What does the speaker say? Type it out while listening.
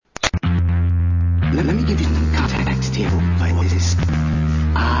Let me give you some context here, boys.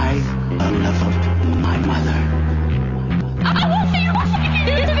 I love my mother. I won't see you fucking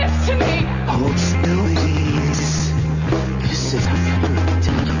do this to me! Hold still, please. This is a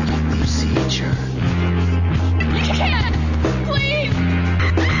delicate procedure. You can't! Please!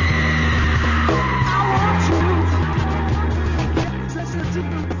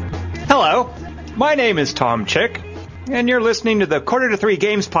 Hello, my name is Tom Chick, and you're listening to the Quarter to Three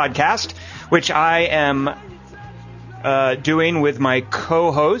Games podcast, which I am doing with my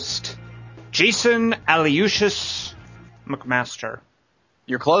co-host, Jason Aliushis McMaster.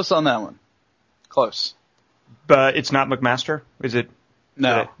 You're close on that one. Close. But it's not McMaster, is it?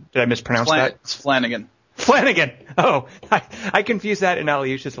 No. Did I mispronounce that? It's Flanagan. Flanagan! Oh, I confuse that in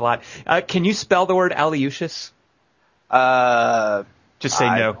Aliushis a lot. Can you spell the word Aliushis? Just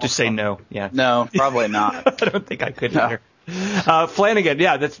say no. Just say no. Yeah. No, probably not. I don't think I could either. Flanagan.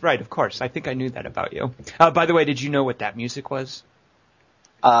 Yeah, that's right. Of course. I think I knew that about you. By the way, did you know what that music was?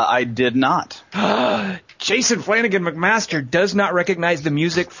 I did not. Jason Flanagan McMaster does not recognize the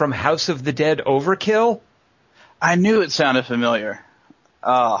music from House of the Dead Overkill? I knew it sounded familiar.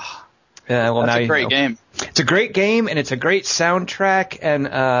 Oh, well, that's now a great game. It's a great game, and it's a great soundtrack, and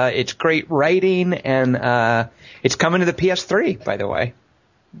it's great writing, and it's coming to the PS3, by the way.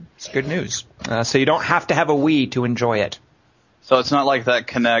 It's good news. So you don't have to have a Wii to enjoy it. So it's not like that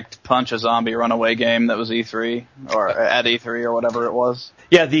Kinect Punch a Zombie Runaway game that was E3, or at E3 or whatever it was?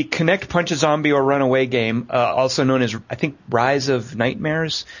 Yeah, the Kinect Punch a Zombie or Runaway game, also known as, I think, Rise of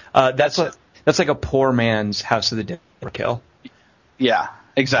Nightmares. That's like a poor man's House of the Dead Overkill. Yeah,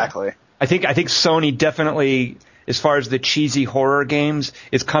 exactly. I think Sony definitely, as far as the cheesy horror games,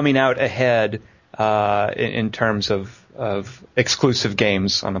 is coming out ahead in terms of exclusive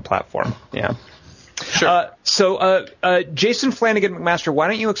games on the platform. Yeah. Sure. So, Jason Flanagan McMaster, why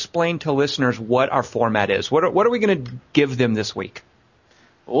don't you explain to listeners what our format is? What are we going to give them this week?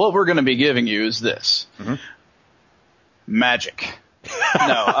 What we're going to be giving you is this. Mm-hmm. Magic.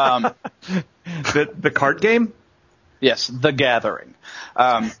 No. The card game? Yes, The Gathering.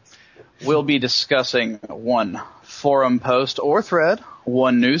 We'll be discussing one forum post or thread,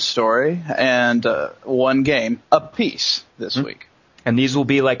 one news story, and one game apiece this week. And these will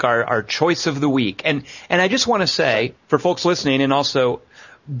be like our choice of the week. And I just want to say, for folks listening, and also,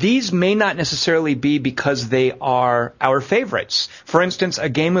 these may not necessarily be because they are our favorites. For instance, a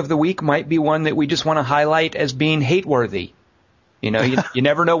game of the week might be one that we just want to highlight as being hate-worthy. You know, you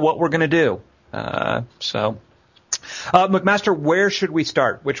never know what we're going to do. McMaster, where should we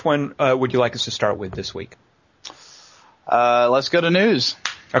start? Which one would you like us to start with this week? Let's go to news.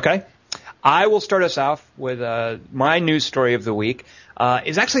 Okay. I will start us off with my news story of the week.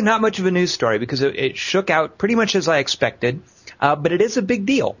 It's actually not much of a news story because it shook out pretty much as I expected, but it is a big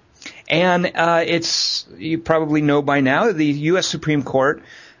deal. And you probably know by now, the U.S. Supreme Court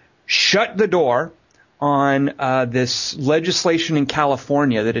shut the door on this legislation in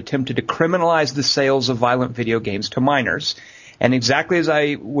California that attempted to criminalize the sales of violent video games to minors. And exactly as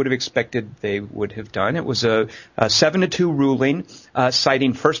I would have expected they would have done, it was a 7-2 ruling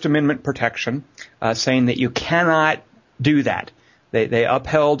citing First Amendment protection, saying that you cannot do that. They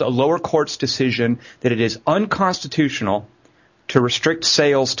upheld a lower court's decision that it is unconstitutional to restrict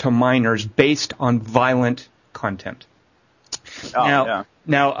sales to minors based on violent content. Now,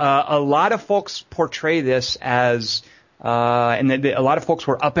 a lot of folks portray this as, and a lot of folks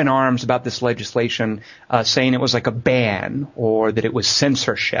were up in arms about this legislation, saying it was like a ban or that it was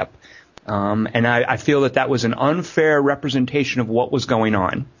censorship. And I feel that was an unfair representation of what was going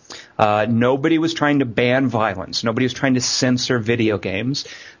on. Nobody was trying to ban violence. Nobody was trying to censor video games.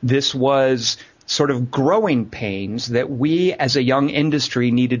 This was sort of growing pains that we as a young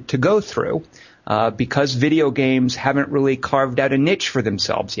industry needed to go through. Because video games haven't really carved out a niche for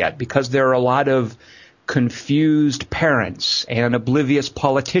themselves yet, because there are a lot of confused parents and oblivious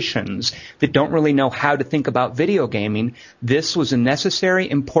politicians that don't really know how to think about video gaming. This was a necessary,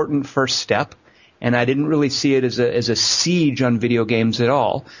 important first step, and I didn't really see it as a siege on video games at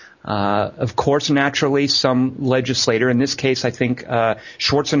all. Of course, naturally, some legislator, in this case, I think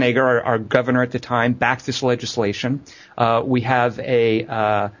Schwarzenegger, our governor at the time, backed this legislation. We have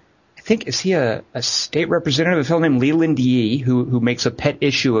I think, is he a state representative, a fellow named Leland Yee, who makes a pet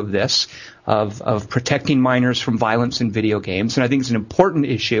issue of this, of protecting minors from violence in video games. And I think it's an important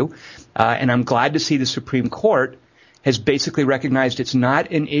issue. And I'm glad to see the Supreme Court has basically recognized it's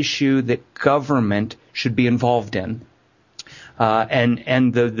not an issue that government should be involved in.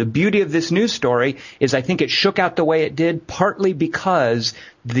 And the beauty of this news story is I think it shook out the way it did, partly because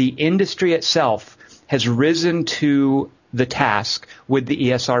the industry itself has risen to the task with the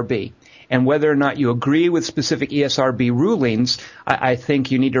ESRB. And whether or not you agree with specific ESRB rulings, I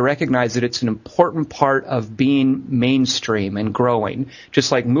think you need to recognize that it's an important part of being mainstream and growing.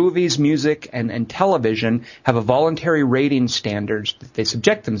 Just like movies, music, and television have a voluntary rating standards that they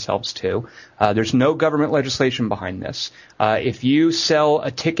subject themselves to. There's no government legislation behind this. If you sell a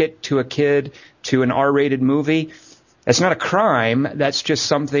ticket to a kid to an R-rated movie, that's not a crime. That's just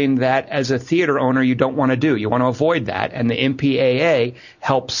something that, as a theater owner, you don't want to do. You want to avoid that, and the MPAA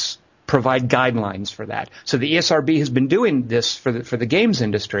helps provide guidelines for that. So the ESRB has been doing this for the games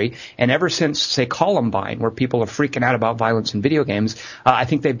industry, and ever since, say, Columbine, where people are freaking out about violence in video games, I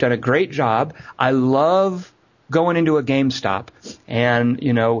think they've done a great job. I love going into a GameStop, and,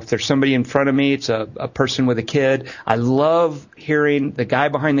 you know, if there's somebody in front of me, it's a person with a kid, I love hearing the guy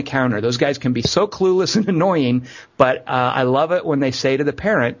behind the counter. Those guys can be so clueless and annoying, but I love it when they say to the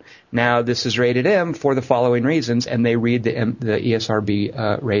parent, now this is rated M for the following reasons, and they read the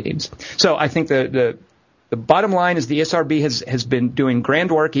ESRB ratings. So I think the bottom line is the ESRB has been doing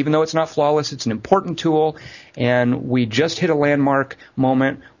grand work. Even though it's not flawless, it's an important tool, and we just hit a landmark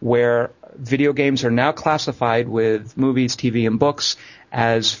moment where video games are now classified with movies, TV, and books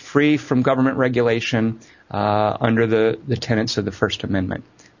as free from government regulation under the tenets of the First Amendment.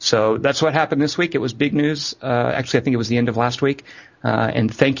 So that's what happened this week. It was big news. Actually, I think it was the end of last week.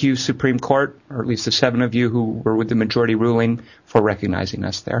 And thank you, Supreme Court, or at least the 7 of you who were with the majority ruling, for recognizing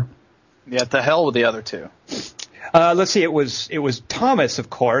us there. Yeah, to hell with the other two. Let's see. It was Thomas, of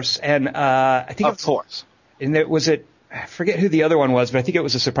course, and I think of course. And I forget who the other one was, but I think it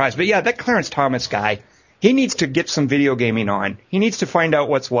was a surprise. But yeah, that Clarence Thomas guy, he needs to get some video gaming on. He needs to find out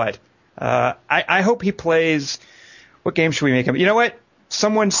what's what. I hope he plays. What game should we make him? You know what?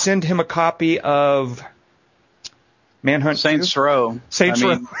 Someone send him a copy of Manhunt Saints Row. Saints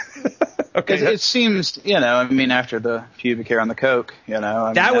Row. Okay. It seems, after the pubic hair on the coke,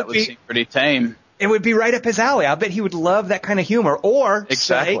 that would seem pretty tame. It would be right up his alley. I bet he would love that kind of humor. Or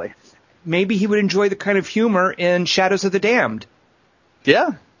exactly. Maybe he would enjoy the kind of humor in Shadows of the Damned.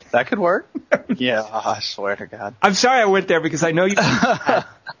 Yeah, that could work. Yeah, I swear to God. I'm sorry I went there because I know you.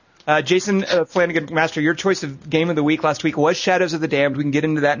 Jason Flanagan McMaster, your choice of game of the week last week was Shadows of the Damned. We can get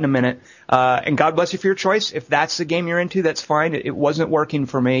into that in a minute. And God bless you for your choice. If that's the game you're into, that's fine. It wasn't working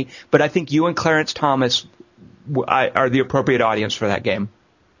for me. But I think you and Clarence Thomas are the appropriate audience for that game.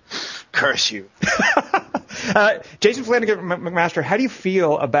 Curse you. Jason Flanagan McMaster, how do you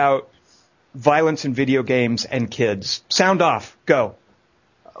feel about violence in video games and kids? Sound off. Go.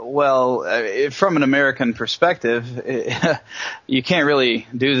 Well, from an American perspective, you can't really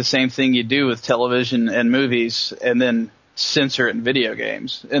do the same thing you do with television and movies and then censor it in video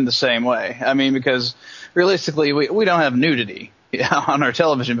games in the same way. I mean, because realistically, we don't have nudity on our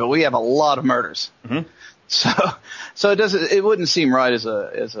television, but we have a lot of murders. Mm-hmm. So it wouldn't seem right as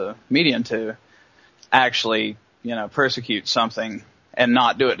a medium to actually, persecute something and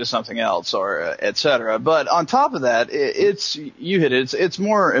not do it to something else or et cetera. But on top of that, you hit it. It's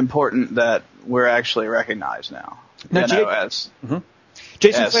more important that we're actually recognized now.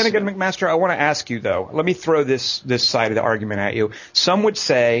 Jason Flanagan McMaster, I want to ask you though. Let me throw this side of the argument at you. Some would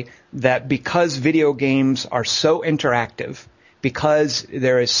say that because video games are so interactive, because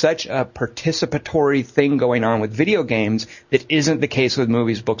there is such a participatory thing going on with video games that isn't the case with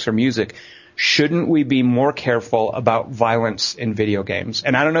movies, books, or music, shouldn't we be more careful about violence in video games?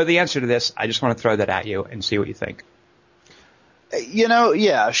 And I don't know the answer to this. I just want to throw that at you and see what you think.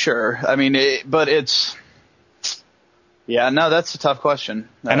 Yeah, sure. I mean, that's a tough question.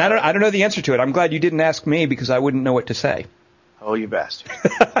 And I don't know the answer to it. I'm glad you didn't ask me because I wouldn't know what to say. Oh, you bastard.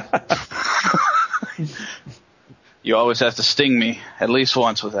 You always have to sting me at least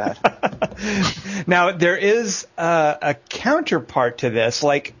once with that. Now, there is a counterpart to this.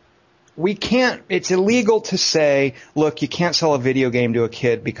 Like, it's illegal to say, look, you can't sell a video game to a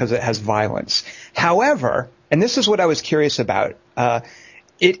kid because it has violence. However, and this is what I was curious about,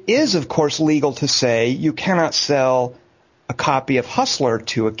 it is, of course, legal to say you cannot sell a copy of Hustler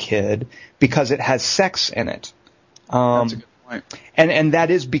to a kid because it has sex in it. That's a good point. And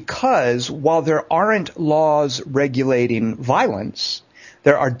that is because while there aren't laws regulating violence,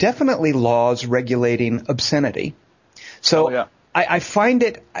 there are definitely laws regulating obscenity. So I find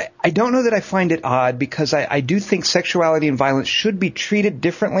it, I don't know that I find it odd because I do think sexuality and violence should be treated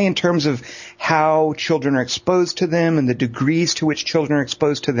differently in terms of how children are exposed to them and the degrees to which children are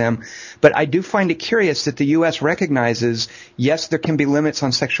exposed to them. But I do find it curious that the U.S. recognizes, yes, there can be limits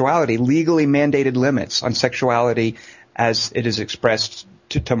on sexuality, legally mandated limits on sexuality as it is expressed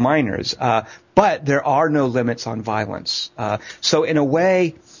to minors. But there are no limits on violence. So in a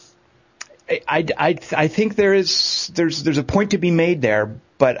way, I think there's a point to be made there,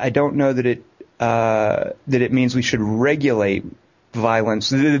 but I don't know that it means we should regulate violence.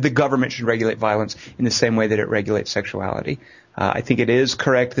 The government should regulate violence in the same way that it regulates sexuality. I think it is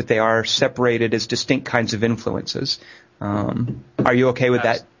correct that they are separated as distinct kinds of influences. Are you okay with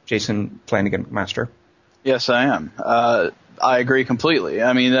that, Jason Flanagan McMaster? Yes, I am. I agree completely.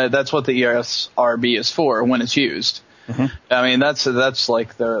 I mean, that's what the ESRB is for when it's used. Mm-hmm. I mean, that's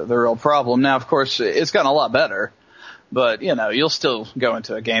like the real problem. Now, of course, it's gotten a lot better, but you'll still go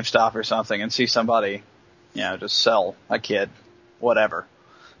into a GameStop or something and see somebody, just sell a kid, whatever.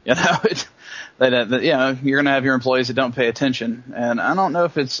 You're going to have your employees that don't pay attention, and I don't know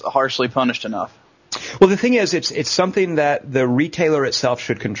if it's harshly punished enough. Well, the thing is, it's something that the retailer itself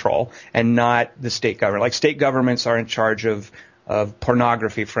should control, and not the state government. Like, state governments are in charge of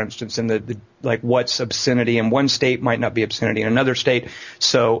pornography, for instance, and like what's obscenity in one state might not be obscenity in another state.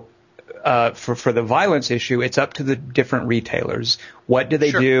 So for the violence issue, it's up to the different retailers. What do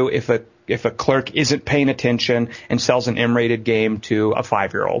they do if a clerk isn't paying attention and sells an M-rated game to a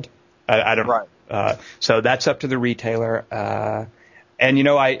 5-year-old? I don't know. Right. So that's up to the retailer. And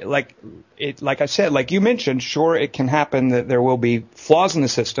like I said, like you mentioned, sure, it can happen that there will be flaws in the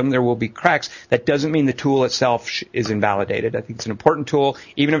system, there will be cracks. That doesn't mean the tool itself is invalidated. I think it's an important tool.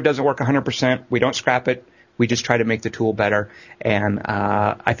 Even if it doesn't work 100%, we don't scrap it. We just try to make the tool better. And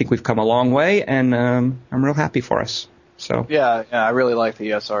I think we've come a long way, and I'm real happy for us. So yeah, I really like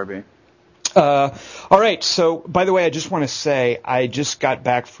the ESRB. All right. So, by the way, I just want to say I just got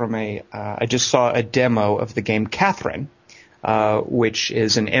back from I just saw a demo of the game Catherine. Which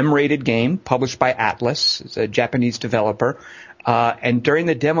is an M-rated game published by Atlus. It's a Japanese developer. And during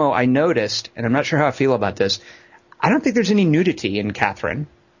the demo, I noticed, and I'm not sure how I feel about this, I don't think there's any nudity in Catherine.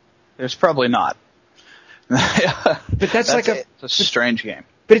 There's probably not. But that's it's a strange game.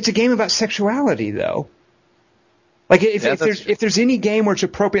 But it's a game about sexuality, though. Like if there's any game where it's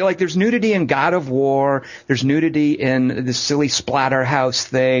appropriate, like there's nudity in God of War, there's nudity in the silly Splatterhouse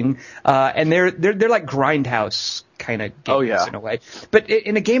thing, and they're like Grindhouse kind of games in a way. But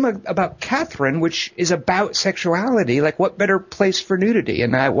in a game about Catherine, which is about sexuality, like what better place for nudity?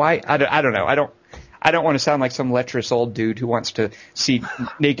 And I don't know. I don't want to sound like some lecherous old dude who wants to see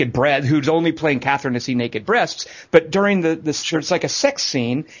naked breasts, who's only playing Catherine to see naked breasts. But during it's like a sex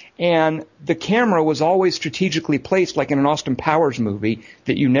scene, and the camera was always strategically placed, like in an Austin Powers movie,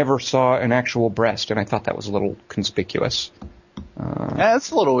 that you never saw an actual breast. And I thought that was a little conspicuous. Yeah, it's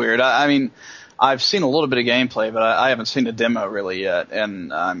a little weird. I mean, I've seen a little bit of gameplay, but I haven't seen a demo really yet,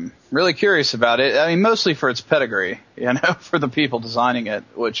 and I'm really curious about it. I mean, mostly for its pedigree, for the people designing it,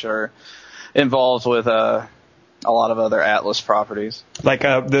 which are involved with a lot of other Atlus properties. Like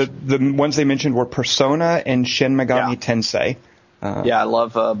the ones they mentioned were Persona and Shin Megami Tensei. I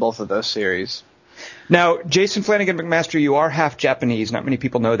love both of those series. Now, Jason Flanagan McMaster, you are half Japanese. Not many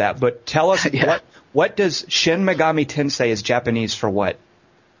people know that, but tell us what does Shin Megami Tensei is Japanese for what?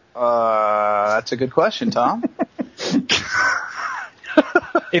 That's a good question, Tom.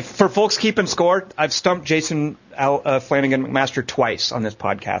 If for folks keeping score, I've stumped Jason Flanagan McMaster twice on this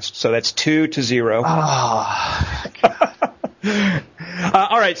podcast, so that's 2-0.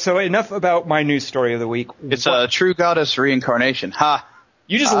 All right, so enough about my news story of the week. It's a True Goddess reincarnation. Ha!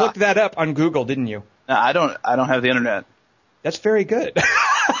 You just looked that up on Google, didn't you? No, I don't have the internet. That's very good.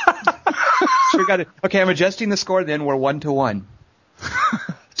 True Goddess. Okay, I'm adjusting the score. Then we're 1-1.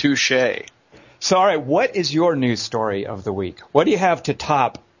 Touché. So, all right, what is your news story of the week? What do you have to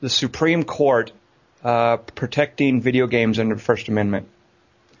top the Supreme Court protecting video games under the First Amendment?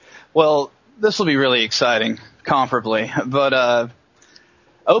 Well, this will be really exciting, comparably. But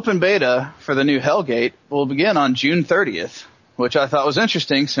open beta for the new Hellgate will begin on June 30th, which I thought was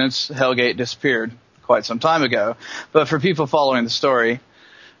interesting since Hellgate disappeared quite some time ago. But for people following the story,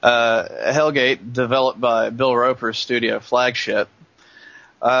 Hellgate, developed by Bill Roper's studio Flagship,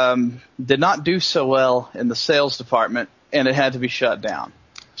 did not do so well in the sales department, and it had to be shut down.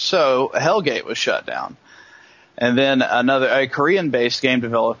 So Hellgate was shut down. And then a Korean-based game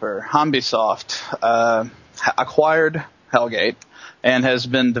developer, Hambisoft, acquired Hellgate and has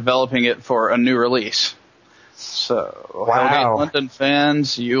been developing it for a new release. So, Hellgate London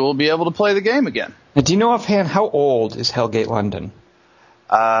fans, you will be able to play the game again. Now, do you know offhand how old is Hellgate London?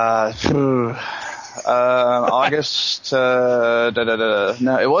 August.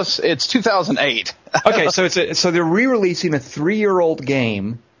 No, it's 2008. Okay, so they're re-releasing a 3-year-old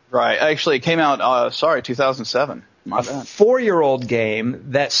game. Right. Actually, it came out. 2007. My bad. 4-year-old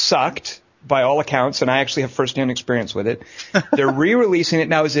game that sucked by all accounts, and I actually have first-hand experience with it. They're re-releasing it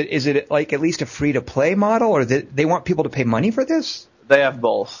now. Is it like at least a free-to-play model, or they want people to pay money for this? They have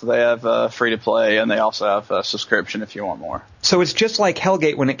both. They have free to play, and they also have a subscription if you want more. So it's just like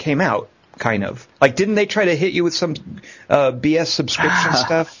Hellgate when it came out, kind of. Like, didn't they try to hit you with some BS subscription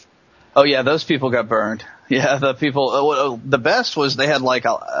stuff? Oh yeah, those people got burned. Yeah, the people. The best was they had like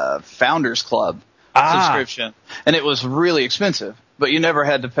a Founders Club subscription, and it was really expensive. But you never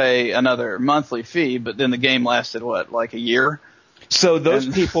had to pay another monthly fee. But then the game lasted like a year. So those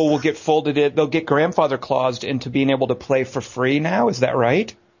people will get folded in. They'll get grandfather claused into being able to play for free now. Is that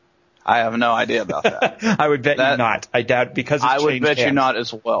right? I have no idea about that. I would bet you not. I doubt because I would bet you not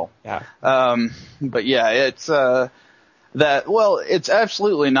as well. Yeah. But yeah, it's it's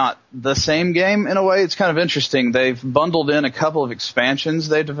absolutely not the same game in a way. It's kind of interesting. They've bundled in a couple of expansions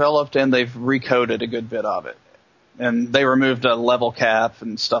they developed, and they've recoded a good bit of it. And they removed a level cap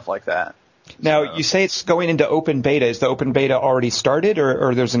and stuff like that. Now, you say it's going into open beta. Is the open beta already started,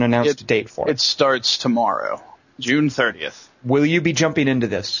 or there's an announced date for it? It starts tomorrow, June 30th. Will you be jumping into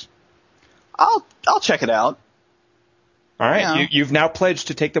this? I'll check it out. All right. Yeah. You've now pledged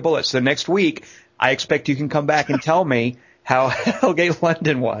to take the bullet. So next week, I expect you can come back and tell me how Hellgate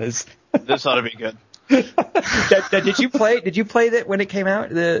London was. This ought to be good. Did you play that when it came out,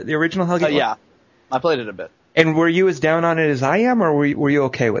 the original Hellgate? Yeah, I played it a bit. And were you as down on it as I am, or were you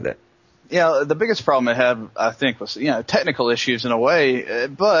okay with it? Yeah, the biggest problem it had, I think, was technical issues in a way.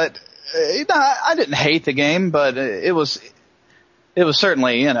 But I didn't hate the game, but it was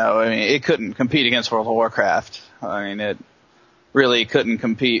certainly it couldn't compete against World of Warcraft. I mean, it really couldn't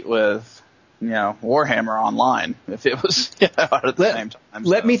compete with Warhammer Online if it was out at the same time.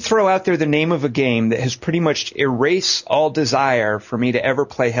 Let me throw out there the name of a game that has pretty much erased all desire for me to ever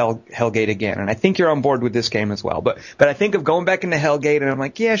play Hellgate again. And I think you're on board with this game as well. But I think of going back into Hellgate, and I'm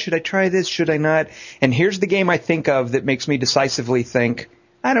like, yeah, should I try this? Should I not? And here's the game I think of that makes me decisively think,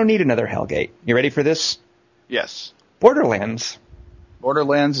 I don't need another Hellgate. You ready for this? Yes. Borderlands.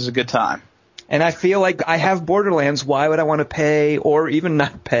 Borderlands is a good time. And I feel like I have Borderlands. Why would I want to pay, or even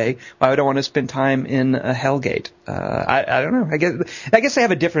not pay? Why would I want to spend time in a Hellgate? I don't know. I guess I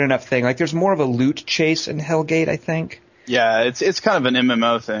have a different enough thing. Like, there's more of a loot chase in Hellgate, I think. Yeah, it's kind of an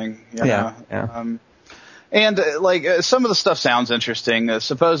MMO thing. Yeah. And some of the stuff sounds interesting.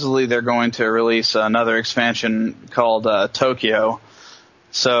 Supposedly they're going to release another expansion called Tokyo.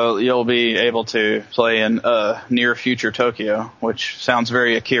 So you'll be able to play in near future Tokyo, which sounds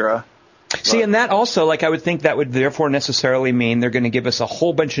very Akira. See, and that also, I would think that would therefore necessarily mean they're going to give us a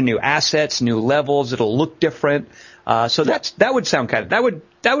whole bunch of new assets, new levels. It'll look different. So that would sound that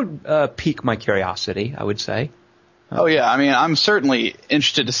would pique my curiosity, I would say. Oh yeah, I mean, I'm certainly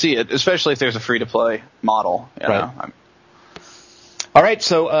interested to see it, especially if there's a free to play model. Right. All right,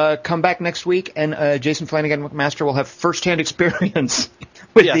 so come back next week, and Jason Flanagan McMaster will have first-hand experience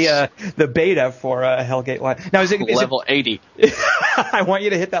with the beta for Hellgate London. Now, is it level 80? I want you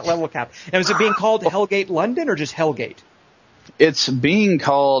to hit that level cap. Now, is it being called Hellgate London or just Hellgate? It's being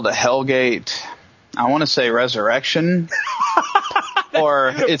called Hellgate. I want to say Resurrection,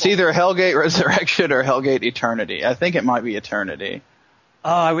 or it's either Hellgate Resurrection or Hellgate Eternity. I think it might be Eternity.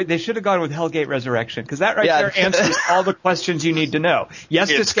 They should have gone with Hellgate Resurrection, because that there answers all the questions you need to know.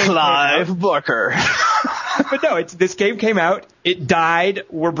 Yes, it's Clive Barker. But no, this game came out. It died.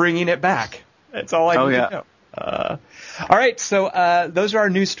 We're bringing it back. That's all I need to know. All right, so those are our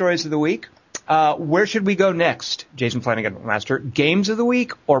news stories of the week. Where should we go next, Jason Flanagan Master? Games of the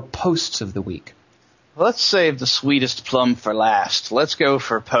week or posts of the week? Let's save the sweetest plum for last. Let's go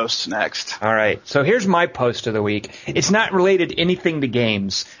for posts next. All right. So here's my post of the week. It's not related anything to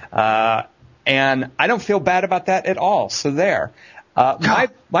games, and I don't feel bad about that at all. So there.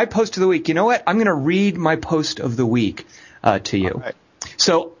 My post of the week. You know what? I'm going to read my post of the week to you. All right.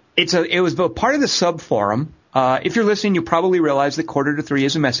 So it was part of the sub forum. If you're listening, you probably realize that Quarter to Three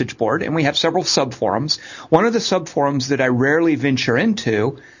is a message board, and we have several sub forums. One of the sub forums that I rarely venture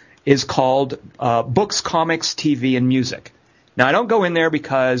into is called Books, Comics, TV, and Music. Now, I don't go in there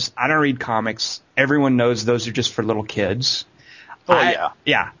because I don't read comics. Everyone knows those are just for little kids.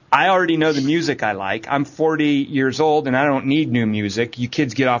 Yeah. I already know the music I like. I'm 40 years old, and I don't need new music. You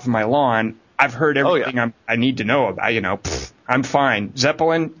kids get off of my lawn. I've heard everything I need to know about. I'm fine.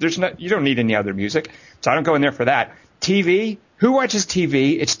 Zeppelin, you don't need any other music. So I don't go in there for that. TV, who watches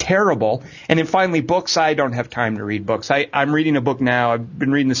TV? It's terrible. And then finally, books, I don't have time to read books. I'm reading a book now. I've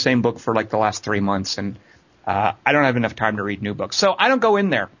been reading the same book for the last 3 months, and I don't have enough time to read new books. So I don't go in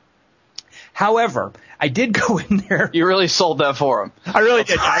there. However, I did go in there. You really sold that forum. I really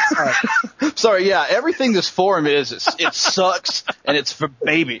did. I'm sorry. Sorry, yeah. Everything this forum is, it sucks, and it's for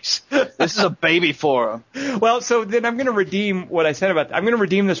babies. This is a baby forum. Well, so then I'm going to redeem what I said about that. I'm going to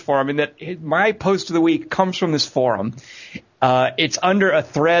redeem this forum in that my post of the week comes from this forum. It's under a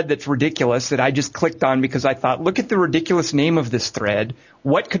thread that's ridiculous that I just clicked on because I thought, look at the ridiculous name of this thread.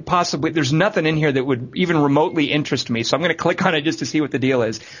 What could possibly – there's nothing in here that would even remotely interest me, so I'm going to click on it just to see what the deal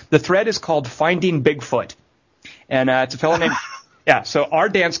is. The thread is called Finding Bigfoot, and it's a fellow named – yeah, so R.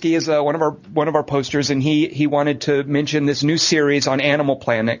 Dansky is one of our posters, and he wanted to mention this new series on Animal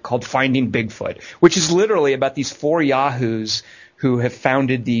Planet called Finding Bigfoot, which is literally about these 4 yahoos who have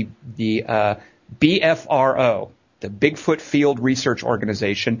founded the BFRO, the Bigfoot Field Research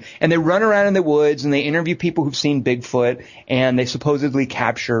Organization, and they run around in the woods and they interview people who've seen Bigfoot, and they supposedly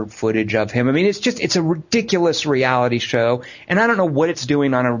capture footage of him. I mean, it's a ridiculous reality show, and I don't know what it's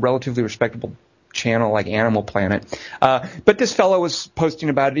doing on a relatively respectable channel like Animal Planet. But this fellow was posting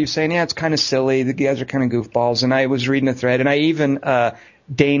about it. He was saying, yeah, it's kind of silly. The guys are kind of goofballs. And I was reading the thread, and I even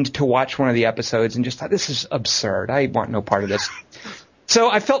deigned to watch one of the episodes and just thought, this is absurd. I want no part of this. So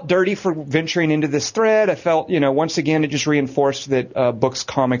I felt dirty for venturing into this thread. I felt, once again, it just reinforced that books,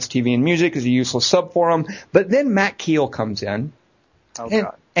 comics, TV, and music is a useless subforum. But then Matt Keel comes in,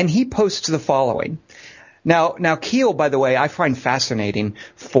 and he posts the following. Now Keel, by the way, I find fascinating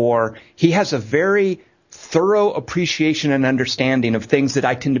he has a very thorough appreciation and understanding of things that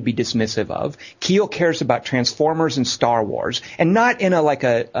I tend to be dismissive of. Keel cares about Transformers and Star Wars, and not in a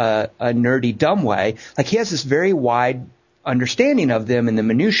nerdy, dumb way. Like, he has this very wide understanding of them and the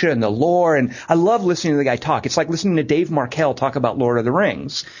minutia and the lore, and I love listening to the guy talk. It's like listening to Dave Markell talk about Lord of the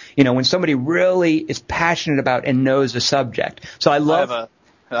Rings. When somebody really is passionate about and knows the subject. So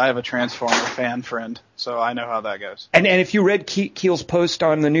I have a Transformer fan friend, so I know how that goes. And if you read Keel's post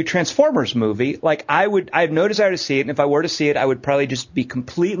on the new Transformers movie, like I have no desire to see it, and if I were to see it, I would probably just be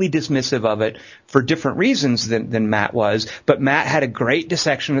completely dismissive of it for different reasons than Matt was. But Matt had a great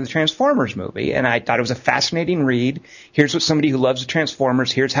dissection of the Transformers movie, and I thought it was a fascinating read. Here's what somebody who loves the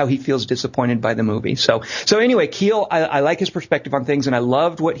Transformers, here's how he feels disappointed by the movie. So anyway, Keel, I like his perspective on things, and I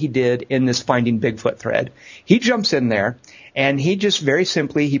loved what he did in this Finding Bigfoot thread. He jumps in there, and he just very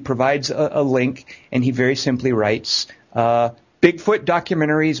simply, he provides a link, and he very simply writes, Bigfoot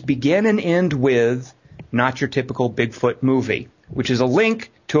documentaries begin and end with Not Your Typical Bigfoot Movie, which is a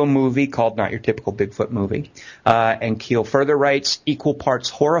link to a movie called Not Your Typical Bigfoot Movie. And Keel further writes, equal parts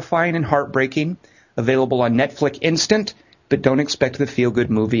horrifying and heartbreaking, available on Netflix Instant, but don't expect the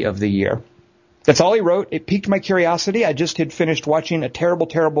feel-good movie of the year. That's all he wrote. It piqued my curiosity. I just had finished watching a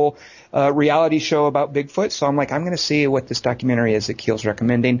terrible reality show about Bigfoot, so I'm like, I'm going to see what this documentary is that Keel's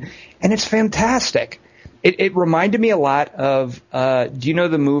recommending, and it's fantastic. It reminded me a lot of, do you know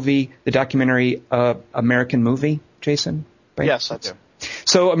the documentary American Movie, Jason? Yes, I do.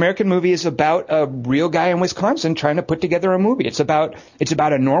 So American Movie is about a real guy in Wisconsin trying to put together a movie. It's about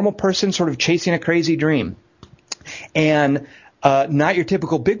a normal person sort of chasing a crazy dream. And Not Your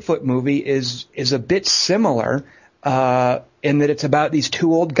Typical Bigfoot Movie is a bit similar in that it's about these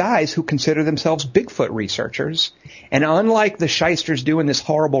 2 old guys who consider themselves Bigfoot researchers. And unlike the shysters doing this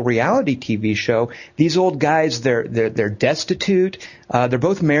horrible reality TV show, these old guys, they're destitute. They're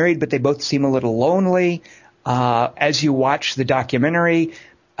both married, but they both seem a little lonely. As you watch the documentary,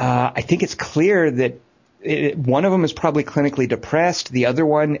 I think it's clear that one of them is probably clinically depressed. The other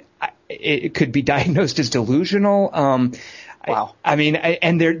one, it could be diagnosed as delusional. Wow. I mean,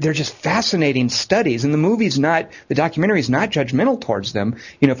 and they're just fascinating studies. And the documentary is not judgmental towards them.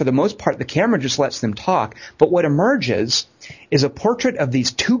 For the most part, the camera just lets them talk. But what emerges is a portrait of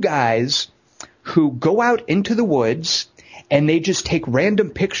these 2 guys who go out into the woods, and they just take random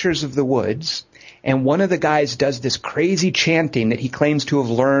pictures of the woods. And one of the guys does this crazy chanting that he claims to have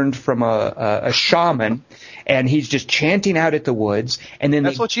learned from a shaman, and he's just chanting out at the woods. And then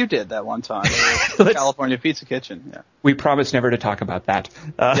that's what you did that one time, California Pizza Kitchen. Yeah. We promised never to talk about that.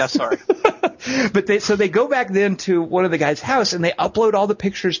 Yeah, sorry. But they go back then to one of the guys' house, and they upload all the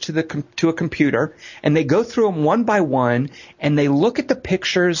pictures to a computer, and they go through them one by one, and they look at the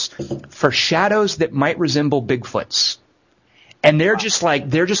pictures for shadows that might resemble Bigfoots. And they're just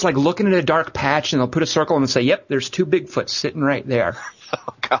like looking at a dark patch, and they'll put a circle and say, yep, there's 2 Bigfoots sitting right there.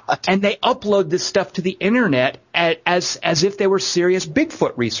 Oh, God. And they upload this stuff to the internet as if they were serious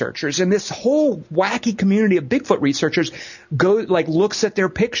Bigfoot researchers. And this whole wacky community of Bigfoot researchers looks at their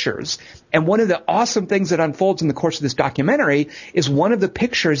pictures. And one of the awesome things that unfolds in the course of this documentary is one of the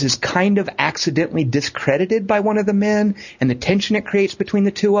pictures is kind of accidentally discredited by one of the men, and the tension it creates between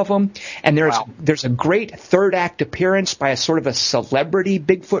the 2 of them. And there's a great third act appearance by a sort of a celebrity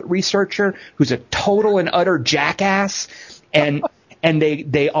Bigfoot researcher who's a total and utter jackass. And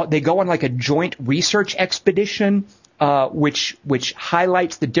they go on like a joint research expedition which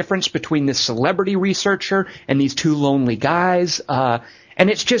highlights the difference between this celebrity researcher and these two lonely guys. And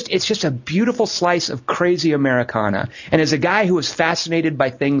it's just a beautiful slice of crazy Americana. And as a guy who was fascinated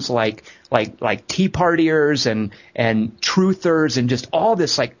by things like Tea Partiers and truthers and just all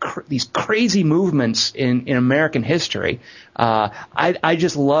this these crazy movements in American history, I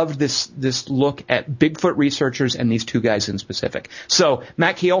just loved this look at Bigfoot researchers and these two guys in specific. So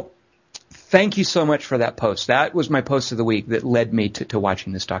Matt Keel, thank you so much for that post. That was my post of the week that led me to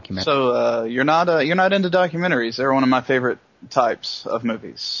watching this documentary. So you're not into documentaries. They're one of my favorite types of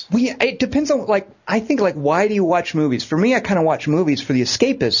movies. It depends on I think why do you watch movies? For me, I kind of watch movies for the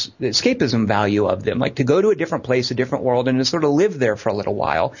escapism value of them, to go to a different place, a different world, and to sort of live there for a little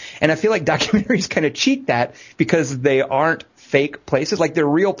while. And I feel like documentaries kind of cheat that because they aren't fake places, they're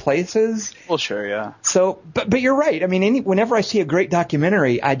real places. Well, sure, yeah. So, but you're right. I mean, whenever I see a great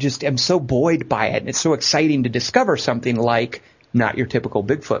documentary, I just am so buoyed by it, and it's so exciting to discover something like not your typical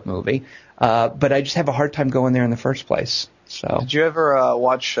Bigfoot movie. But I just have a hard time going there in the first place. So, did you ever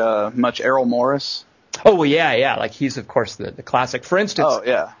watch much Errol Morris? Oh, well, yeah. He's, of course, the classic. For instance,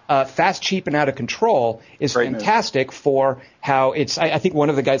 Fast, Cheap, and Out of Control is great fantastic movie. For how it's, I think one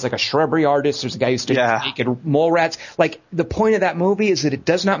of the guys, a shrubbery artist, there's a guy who used to naked mole rats. The point of that movie is that it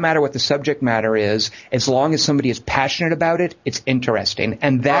does not matter what the subject matter is, as long as somebody is passionate about it, it's interesting.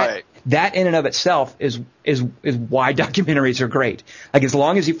 And that in and of itself is why documentaries are great. As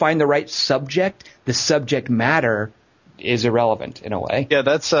long as you find the right subject, the subject matter is irrelevant in a way. Yeah,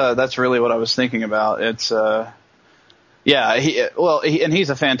 that's really what I was thinking about. It's and he's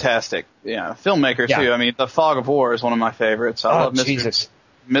a fantastic filmmaker too. I mean, The Fog of War is one of my favorites. I love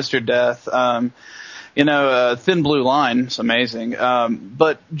Mr. Death. Thin Blue Line is amazing.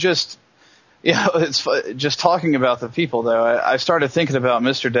 But just it's just talking about the people though. I started thinking about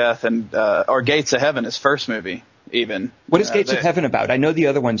Mr. Death and or Gates of Heaven, his first movie. Even. What is Gates of Heaven about? I know the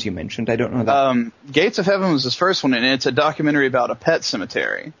other ones you mentioned. I don't know that. Gates of Heaven was his first one, and it's a documentary about a pet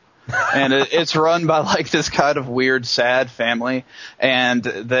cemetery. And it's run by this kind of weird, sad family, and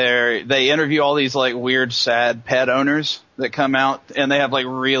they interview all these weird, sad pet owners that come out, and they have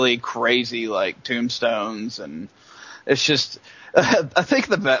really crazy tombstones, and it's just. I think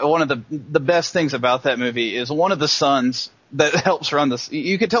one of the best things about that movie is one of the sons that helps run this.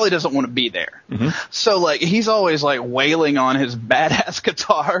 You can tell he doesn't want to be there. Mm-hmm. So he's always wailing on his badass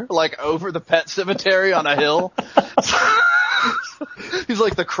guitar over the pet cemetery on a hill. He's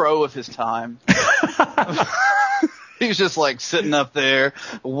like the Crow of his time. He's just sitting up there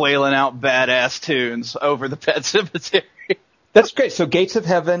wailing out badass tunes over the pet cemetery. That's great. So Gates of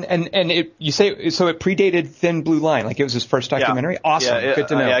Heaven, you say so it predated Thin Blue Line, it was his first documentary? Yeah. Awesome. Good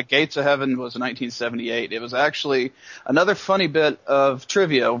to know. Yeah, Gates of Heaven was 1978. It was actually another funny bit of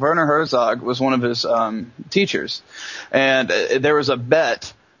trivia. Werner Herzog was one of his teachers, and there was a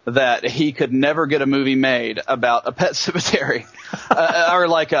bet that he could never get a movie made about a pet cemetery, or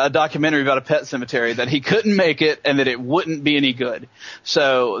a documentary about a pet cemetery, that he couldn't make it and that it wouldn't be any good.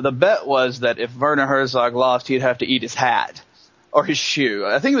 So the bet was that if Werner Herzog lost, he'd have to eat his hat. Or his shoe.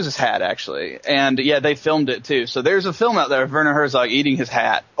 I think it was his hat, actually. And, they filmed it, too. So there's a film out there of Werner Herzog eating his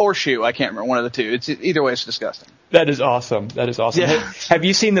hat. Or shoe. I can't remember. One of the two. Either way, it's disgusting. That is awesome. Yeah. Have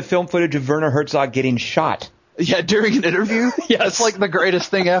you seen the film footage of Werner Herzog getting shot? Yeah, during an interview? Yes. That's the greatest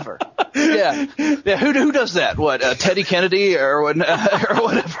thing ever. Yeah. Yeah, who does that? What, Teddy Kennedy or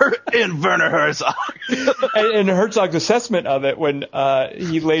whatever in Werner Herzog? and Herzog's assessment of it when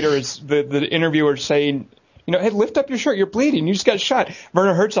he later is the interviewer saying, hey, lift up your shirt. You're bleeding. You just got shot.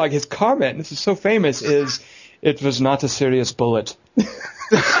 Werner Herzog, his comment, this is so famous, is, it was not a serious bullet.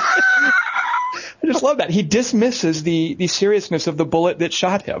 I just love that. He dismisses the seriousness of the bullet that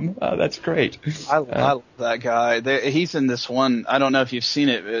shot him. That's great. I love that guy. He's in this one. I don't know if you've seen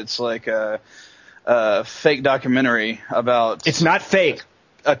it. It's a fake documentary about. It's not fake.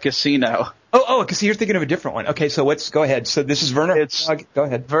 A casino. Oh, because you're thinking of a different one. Okay, so go ahead. So this is Werner Herzog. Go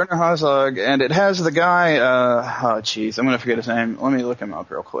ahead. Werner Herzog, and it has the guy, I'm going to forget his name. Let me look him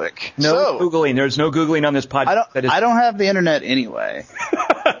up real quick. Googling. There's no Googling on this podcast. I don't have the internet anyway.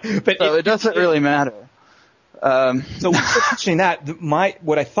 So it doesn't really matter. So mentioning that,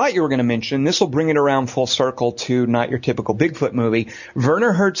 what I thought you were going to mention, this will bring it around full circle to not your typical Bigfoot movie.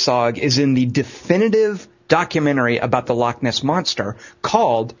 Werner Herzog is in the definitive documentary about the Loch Ness Monster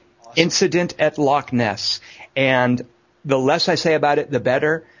called Incident at Loch Ness. And the less I say about it, the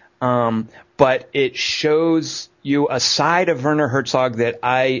better. But it shows you a side of Werner Herzog that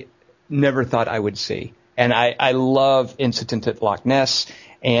I never thought I would see. And I love Incident at Loch Ness.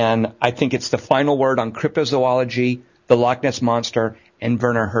 And I think it's the final word on cryptozoology, the Loch Ness Monster, and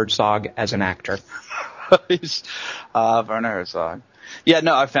Werner Herzog as an actor. He's Werner Herzog. Yeah,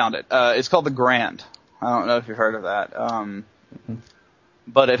 no, I found it. It's called The Grand. I don't know if you've heard of that.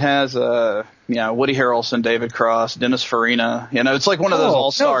 But it has, Woody Harrelson, David Cross, Dennis Farina. It's like one of those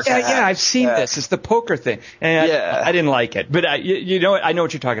all-star casts. Yeah, I've seen this. It's the poker thing. And I didn't like it. But you know what? I know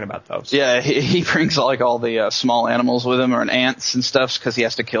what you're talking about, though. So. Yeah, he brings like all the small animals with him, or ants and stuff, because he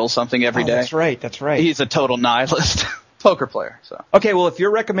has to kill something every day. That's right. He's a total nihilist poker player. So. Okay, well, if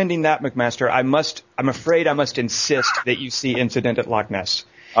you're recommending that, McMaster, I'm afraid I must insist that you see Incident at Loch Ness.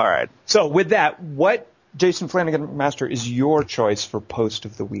 All right. So with that, what, Jason Flanagan McMaster, is your choice for post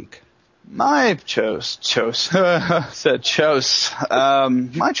of the week? My choice is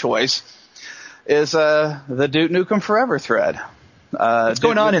the Duke Nukem Forever thread. What's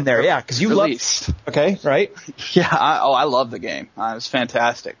going on in there? Yeah, because you released. Okay, right? Yeah, I love the game. It was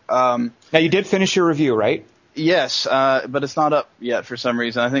fantastic. Now, you did finish your review, right? Yes, but it's not up yet for some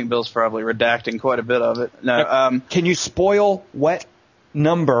reason. I think Bill's probably redacting quite a bit of it. No, can you spoil what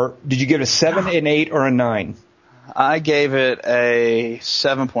number? Did you give it a 7, an 8, or a 9? I gave it a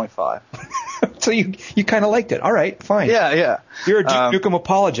 7.5. So you kind of liked it. All right, fine. Yeah. You're a Duke Nukem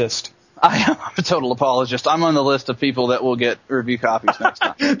apologist. I am a total apologist. I'm on the list of people that will get review copies next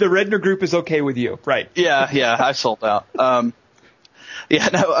time. The Redner Group is okay with you, right? Yeah, I sold out.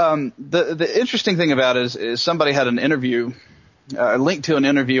 The interesting thing about it is somebody had an interview, a link to an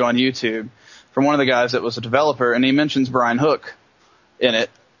interview on YouTube from one of the guys that was a developer, and he mentions Brian Hook in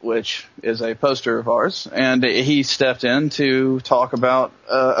it, which is a poster of ours, and he stepped in to talk about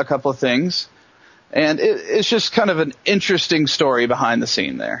a couple of things, and it's just kind of an interesting story behind the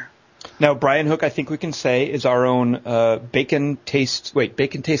scene there. Now, Brian Hook, I think we can say, is our own Bacon Tastes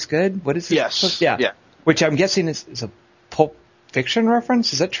Good? What is it? Yes. Yeah. Which I'm guessing is a Pulp Fiction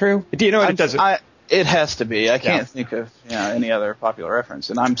reference? Is that true? Do you know what it does? It has to be. I can't think of any other popular reference,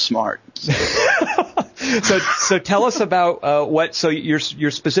 and I'm smart. So tell us about what. So you're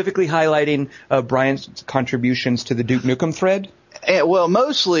specifically highlighting Brian's contributions to the Duke Nukem thread. Well,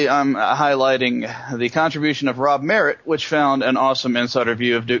 mostly I'm highlighting the contribution of Rob Merritt, which found an awesome insider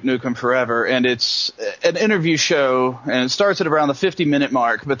view of Duke Nukem Forever, and it's an interview show, and it starts at around the 50-minute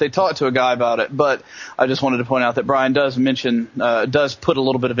mark, but they talked to a guy about it. But I just wanted to point out that Brian does put a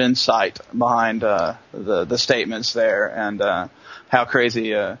little bit of insight behind the statements there, and how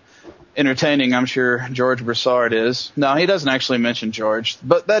crazy entertaining I'm sure George Broussard is. No, he doesn't actually mention George,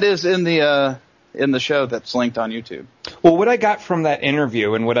 but that is in the show that's linked on YouTube. Well, what I got from that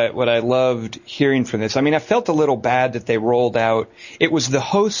interview and what I loved hearing from this, I mean, I felt a little bad that they rolled out. It was the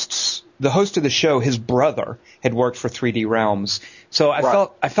host of the show, his brother had worked for 3D Realms. So I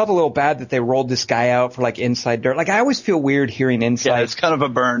felt a little bad that they rolled this guy out for like Inside Dirt. Like I always feel weird hearing Inside. Yeah, it's kind of a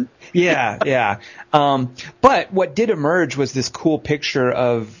burn. Yeah. But what did emerge was this cool picture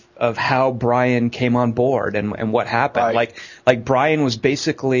of how Brian came on board and what happened. Right. Like Brian was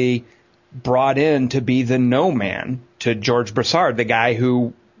basically brought in to be the no man to George Broussard, the guy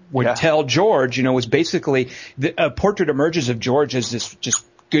who would tell George, was basically a portrait emerges of George as this just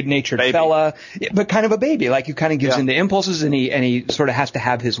good-natured fella, but kind of a baby. Like he kind of gives into impulses, and he sort of has to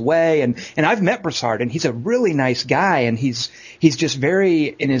have his way. And I've met Broussard, and he's a really nice guy, and he's just very,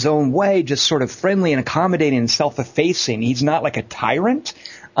 in his own way, just sort of friendly and accommodating and self-effacing. He's not like a tyrant.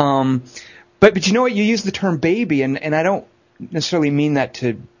 But you know what? You use the term baby, and I don't necessarily mean that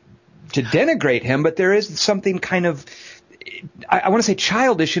to denigrate him, but there is something kind of, I want to say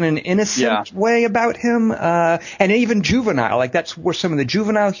childish in an innocent way about him, and even juvenile. Like that's where some of the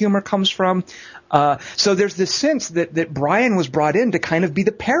juvenile humor comes from. So there's this sense that Brian was brought in to kind of be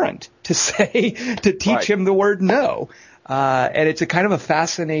the parent, to teach him the word no. And it's a kind of a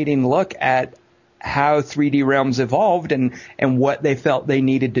fascinating look at how 3D Realms evolved and what they felt they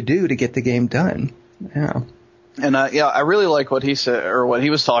needed to do to get the game done. Yeah. And I really like what he said, or what he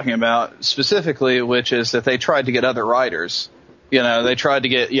was talking about specifically, which is that they tried to get other writers. They tried to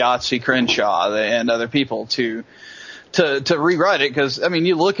get Yahtzee Crenshaw and other people to rewrite it, because I mean,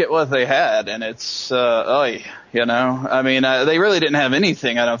 you look at what they had, and it's they really didn't have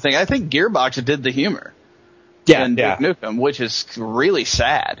anything. I don't think. I think Gearbox did the humor. in Duke Nukem, which is really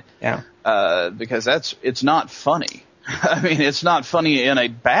sad. Yeah. Because it's not funny. I mean, it's not funny in a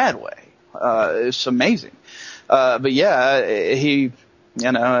bad way. It's amazing. But yeah, he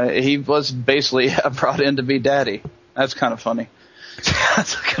was basically brought in to be daddy. That's kind of funny.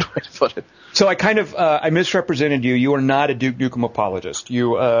 That's a good way to put it. So I kind of, I misrepresented you. You are not a Duke Nukem apologist.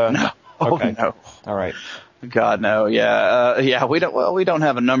 You, no. Okay. Oh, no. All right. God, no. Yeah. We don't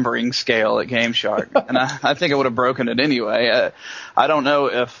have a numbering scale at GameShark. And I think I would have broken it anyway. I don't know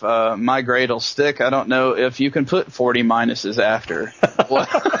if, my grade will stick. I don't know if you can put 40 minuses after.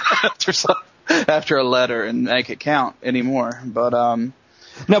 After something. after a letter and make it count anymore. But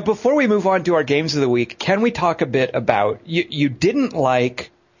now, before we move on to our games of the week, can we talk a bit about you didn't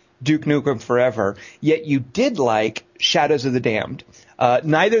like Duke Nukem Forever, yet you did like Shadows of the Damned.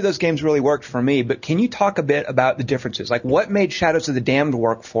 Neither of those games really worked for me, but can you talk a bit about the differences? Like, what made Shadows of the Damned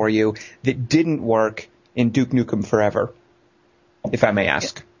work for you that didn't work in Duke Nukem Forever, if I may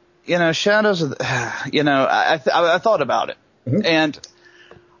ask? Shadows of the, I thought about it. Mm-hmm. And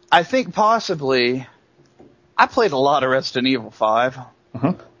I think possibly I played a lot of Resident Evil 5.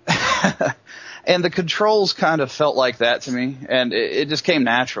 Mm-hmm. And the controls kind of felt like that to me, and it just came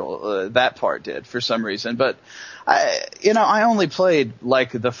natural. That part did for some reason, but I only played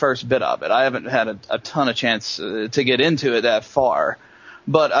like the first bit of it. I haven't had a ton of chance to get into it that far,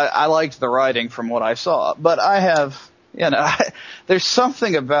 but I liked the writing from what I saw. But I have, there's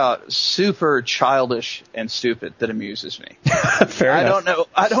something about super childish and stupid that amuses me. Fair enough.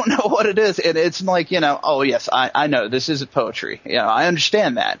 I don't know what it is. And it's like, oh yes, I know this isn't poetry. I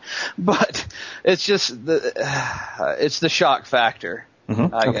understand that, but it's just it's the shock factor.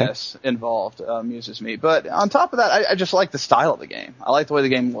 Mm-hmm. I guess involved amuses me. But on top of that, I just like the style of the game. I like the way the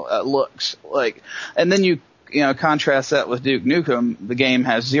game looks like, and then you contrast that with Duke Nukem. The game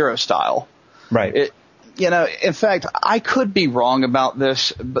has zero style. Right. In fact, I could be wrong about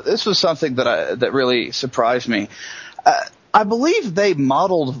this, but this was something that really surprised me. I believe they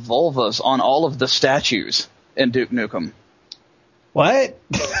modeled vulvas on all of the statues in Duke Nukem. What?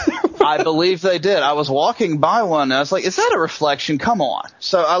 I believe they did. I was walking by one, and I was like, is that a reflection? Come on.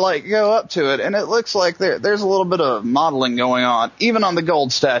 So I go up to it, and it looks like there's a little bit of modeling going on, even on the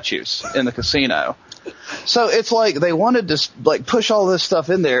gold statues in the casino. So it's like they wanted to push all this stuff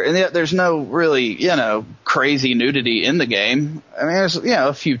in there, and yet there's no really, crazy nudity in the game. I mean, there's,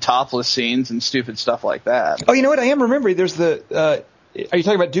 a few topless scenes and stupid stuff like that. Oh, you know what? I am remembering. There's are you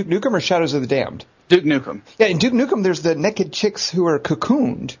talking about Duke Nukem or Shadows of the Damned? Duke Nukem. Yeah, in Duke Nukem, there's the naked chicks who are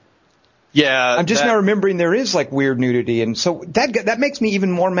cocooned. Yeah. I'm just now remembering there is weird nudity, and so that makes me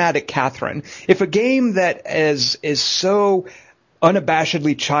even more mad at Catherine. If a game that is so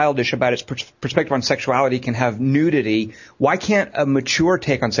unabashedly childish about its perspective on sexuality can have nudity, why can't a mature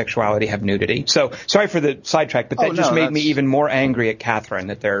take on sexuality have nudity? So sorry for the sidetrack, but that just made me even more angry at Catherine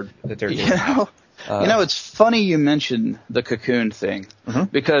that they're doing. It's funny you mentioned the cocoon thing, mm-hmm.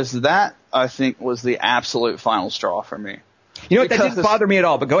 because that I think was the absolute final straw for me. You know what? That didn't bother me at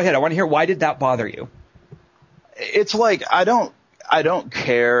all. But go ahead. I want to hear, why did that bother you? It's like I don't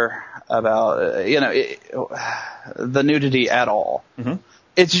care about the nudity at all. Mm-hmm.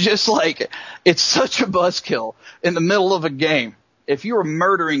 It's just it's such a buzzkill in the middle of a game. If you were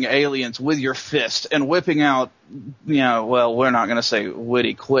murdering aliens with your fist and whipping out, well, we're not going to say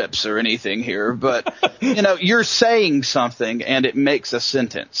witty quips or anything here, but you're saying something and it makes a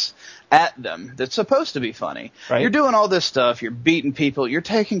sentence at them that's supposed to be funny. Right. You're doing all this stuff. You're beating people. You're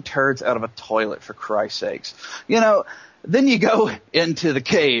taking turds out of a toilet, for Christ's sakes. Then you go into the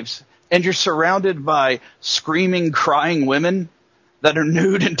caves and you're surrounded by screaming, crying women that are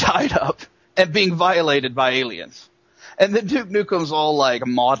nude and tied up and being violated by aliens. And then Duke Nukem's all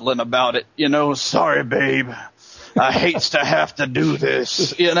maudlin about it. Sorry, babe. I hates to have to do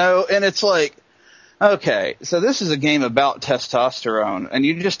this, and it's like, okay, so this is a game about testosterone, and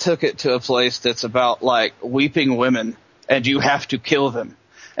you just took it to a place that's about weeping women, and you have to kill them.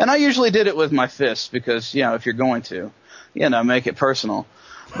 And I usually did it with my fists because, if you're going to, make it personal.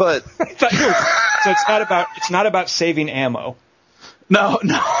 But so it's not about saving ammo. No,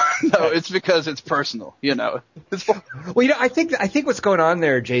 it's because it's personal, Well, I think what's going on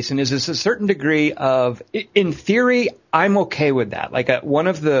there, Jason, is a certain degree of, in theory, I'm okay with that. One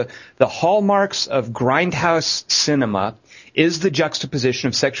of the hallmarks of grindhouse cinema is the juxtaposition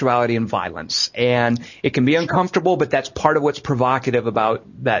of sexuality and violence. And it can be uncomfortable, but that's part of what's provocative about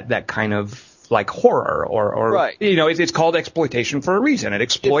that kind of horror or right. It's called exploitation for a reason. It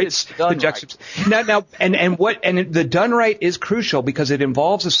exploits the juxtaposition. Right. Now, and the done right is crucial because it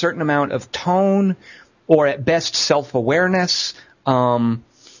involves a certain amount of tone or at best self-awareness. I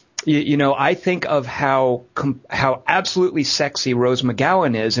think of how absolutely sexy Rose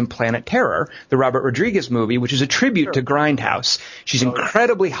McGowan is in Planet Terror, the Robert Rodriguez movie, which is a tribute to Grindhouse. She's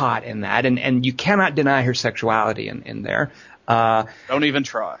incredibly hot in that, and you cannot deny her sexuality in there. Don't even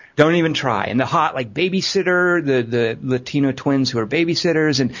try. And the hot, babysitter, the Latino twins who are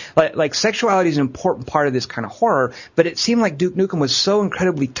babysitters, and sexuality is an important part of this kind of horror, but it seemed like Duke Nukem was so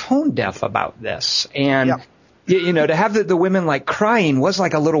incredibly tone deaf about this. And, to have the women crying was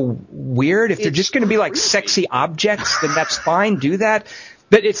a little weird. If they're just going to be sexy objects, then that's fine. Do that.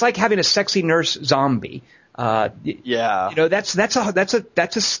 But it's like having a sexy nurse zombie. Yeah. You know, that's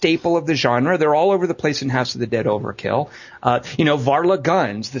a staple of the genre. They're all over the place in House of the Dead Overkill. You know, Varla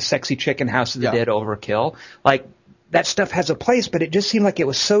Guns, the sexy chick in House of the Dead Overkill. Like, that stuff has a place, but it just seemed like it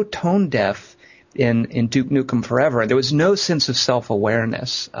was so tone deaf in Duke Nukem Forever. There was no sense of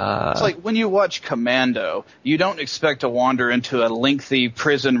self-awareness. It's like when you watch Commando, you don't expect to wander into a lengthy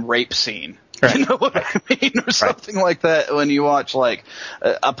prison rape scene. Right. You know what I mean? Or something like that when you watch like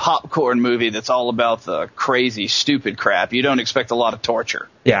a popcorn movie that's all about the crazy, stupid crap. You don't expect a lot of torture.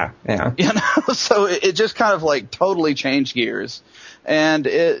 Yeah. You know, so it just kind of like totally changed gears. And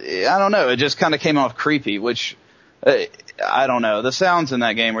I don't know, it just kind of came off creepy, which I don't know. The sounds in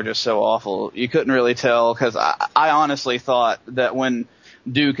that game were just so awful. You couldn't really tell because I honestly thought that when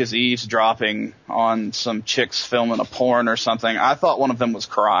Duke is eavesdropping on some chicks filming a porn or something, I thought one of them was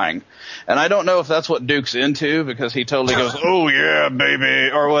crying. And I don't know if that's what Duke's into because he totally goes, oh yeah, baby,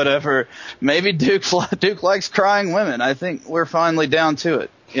 or whatever. Maybe Duke likes crying women. I think we're finally down to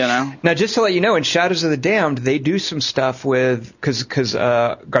it, you know? Now, just to let you know, in Shadows of the Damned, they do some stuff with, because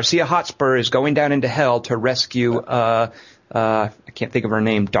Garcia Hotspur is going down into hell to rescue, I can't think of her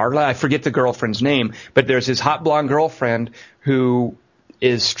name, Darla? I forget the girlfriend's name, but there's his hot blonde girlfriend who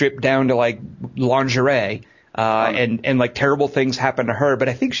is stripped down to like lingerie, and like terrible things happen to her, but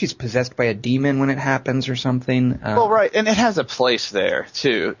I think she's possessed by a demon when it happens or something. Well, right, and it has a place there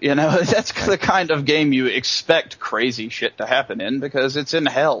too. You know, that's the kind of game you expect crazy shit to happen in because it's in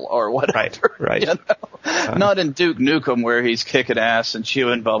hell or whatever. Right. You know? Not in Duke Nukem where he's kicking ass and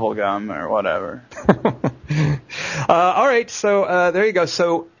chewing bubble gum or whatever. All right, so there you go.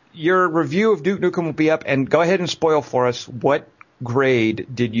 So your review of Duke Nukem will be up, and go ahead and spoil for us what grade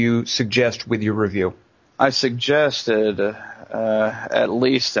did you suggest with your review? I suggested at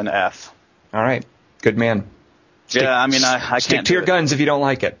least an F. All right. Good man. I mean, I can't stick to your guns if you don't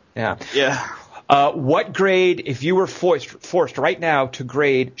like it. Yeah. What grade, if you were forced right now to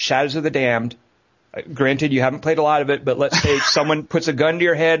grade Shadows of the Damned, granted you haven't played a lot of it, but let's say someone puts a gun to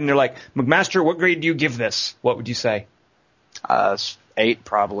your head and they're like, McMaster, what grade do you give this? What would you say? 8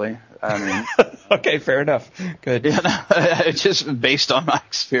 probably. I mean, okay, fair enough. Good. Just based on my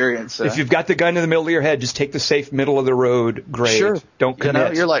experience. If you've got the gun in the middle of your head, just take the safe middle of the road grade. Sure. Don't commit. You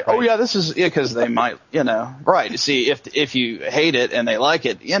know, you're like, oh yeah, this is because they might, you know, right. See, if you hate it and they like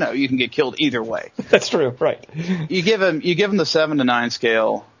it, you know, you can get killed either way. That's true. Right. You give them the 7 to 9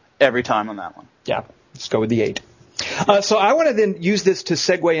 scale every time on that one. Yeah. Let's go with the 8. So I want to then use this to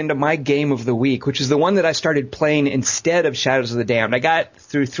segue into my game of the week, which is the one that I started playing instead of Shadows of the Damned. I got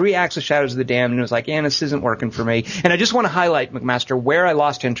through 3 acts of Shadows of the Damned and it was like, this isn't working for me. And I just want to highlight, McMaster, where I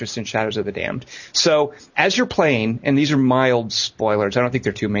lost interest in Shadows of the Damned. So as you're playing, and these are mild spoilers, I don't think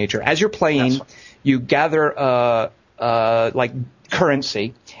they're too major. As you're playing, you gather like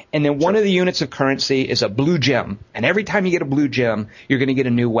currency, and then one of the units of currency is a blue gem. And every time you get a blue gem, you're going to get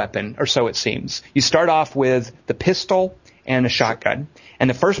a new weapon, or so it seems. You start off with the pistol and a shotgun, and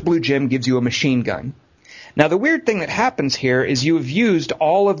the first blue gem gives you a machine gun. Now, the weird thing that happens here is you have used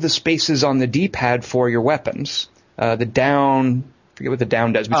all of the spaces on the D-pad for your weapons. The down, forget what the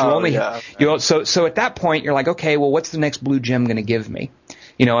down does, but so at that point, you're like, okay, well, what's the next blue gem going to give me?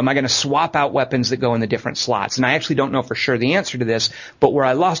 You know, am I going to swap out weapons that go in the different slots? And I actually don't know for sure the answer to this, but where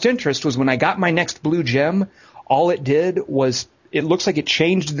I lost interest was when I got my next blue gem, all it did was it looks like it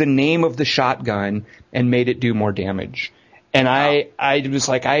changed the name of the shotgun and made it do more damage. And I was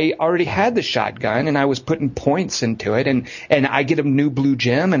like, I already had the shotgun and I was putting points into it and I get a new blue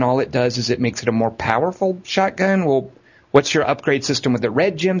gem and all it does is it makes it a more powerful shotgun. Well, what's your upgrade system with the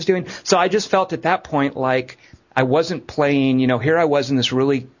red gems doing? So I just felt at that point like I wasn't playing, you know, here I was in this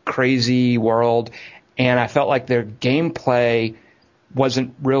really crazy world, and I felt like their gameplay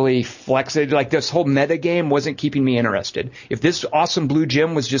wasn't really flexible. Like this whole meta game wasn't keeping me interested. If this awesome blue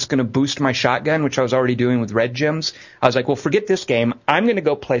gem was just going to boost my shotgun, which I was already doing with red gems, I was like, well, forget this game. I'm going to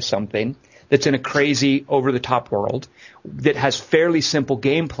go play something that's in a crazy, over-the-top world that has fairly simple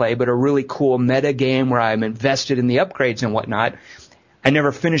gameplay, but a really cool meta game where I'm invested in the upgrades and whatnot. I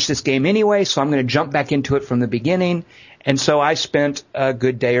never finished this game anyway, so I'm going to jump back into it from the beginning. And so I spent a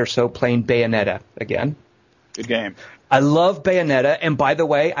good day or so playing Bayonetta again. Good game. I love Bayonetta, and by the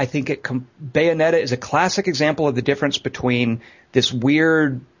way, I think Bayonetta is a classic example of the difference between this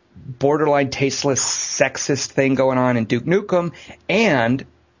weird, borderline tasteless, sexist thing going on in Duke Nukem and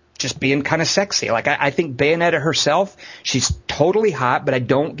just being kind of sexy. Like, I think Bayonetta herself, she's totally hot, but I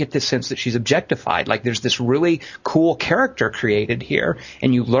don't get the sense that she's objectified. Like, there's this really cool character created here,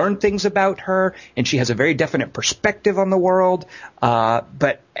 and you learn things about her, and she has a very definite perspective on the world.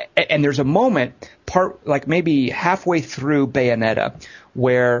 And there's a moment, like maybe halfway through Bayonetta,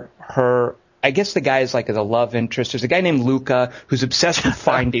 where her I guess the guy is like the love interest. There's a guy named Luca who's obsessed with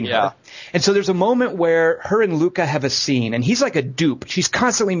finding her. And so there's a moment where her and Luca have a scene, and he's like a dupe. She's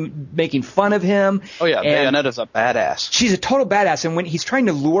constantly making fun of him. Oh, yeah, Bayonetta's a badass. She's a total badass, and when he's trying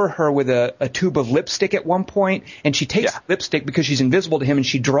to lure her with a tube of lipstick at one point, and she takes lipstick because she's invisible to him, and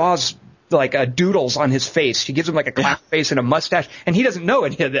she draws like doodles on his face. She gives him like a clown face and a mustache, and he doesn't know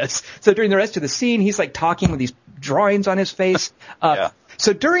any of this. So during the rest of the scene, he's like talking with these drawings on his face.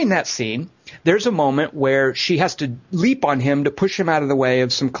 So during that scene, there's a moment where she has to leap on him to push him out of the way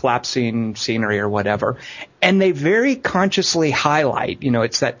of some collapsing scenery or whatever. And they very consciously highlight,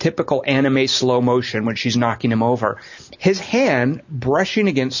 it's that typical anime slow motion when she's knocking him over. His hand brushing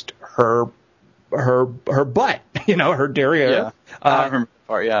against her butt, her derriere. Yeah, I remember that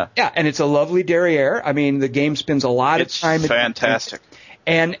part, yeah. Yeah, and it's a lovely derriere. I mean, the game spends a lot of time. It's fantastic.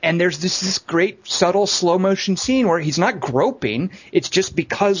 And there's this great subtle slow motion scene where he's not groping. It's just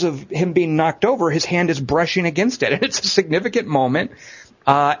because of him being knocked over, his hand is brushing against it. And it's a significant moment.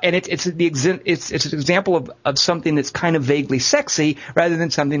 And it's an example of something that's kind of vaguely sexy rather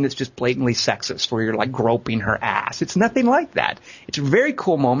than something that's just blatantly sexist where you're like groping her ass. It's nothing like that. It's a very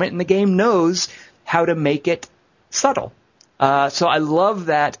cool moment, and the game knows how to make it subtle. So I love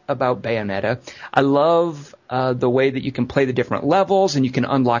that about Bayonetta. I love the way that you can play the different levels and you can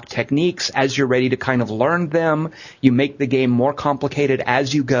unlock techniques as you're ready to kind of learn them. You make the game more complicated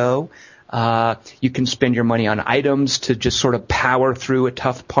as you go. You can spend your money on items to just sort of power through a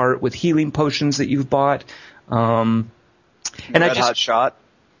tough part with healing potions that you've bought. Red Hot Shot.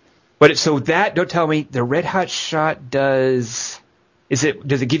 But don't tell me the Red Hot Shot does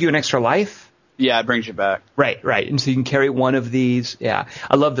it give you an extra life? Yeah, it brings you back. Right. And so you can carry one of these. Yeah.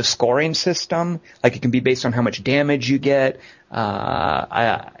 I love the scoring system. Like it can be based on how much damage you get.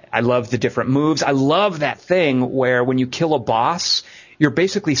 I love the different moves. I love that thing where when you kill a boss, you're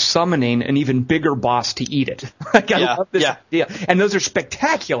basically summoning an even bigger boss to eat it. I love this idea. And those are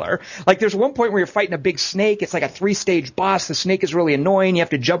spectacular. Like there's one point where you're fighting a big snake. It's like a 3-stage boss. The snake is really annoying. You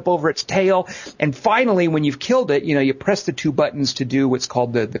have to jump over its tail. And finally, when you've killed it, you press the 2 buttons to do what's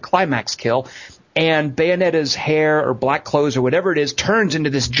called the climax kill. And Bayonetta's hair or black clothes or whatever it is turns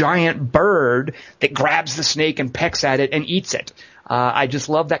into this giant bird that grabs the snake and pecks at it and eats it. I just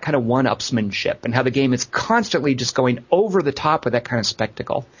love that kind of one-upsmanship and how the game is constantly just going over the top with that kind of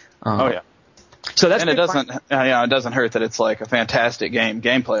spectacle. So that's it doesn't hurt that it's like a fantastic game,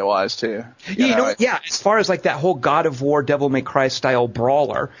 gameplay wise too. As far as like that whole God of War, Devil May Cry style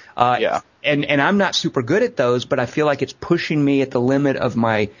brawler. And I'm not super good at those, but I feel like it's pushing me at the limit of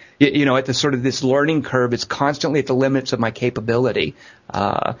my, at the sort of this learning curve. It's constantly at the limits of my capability.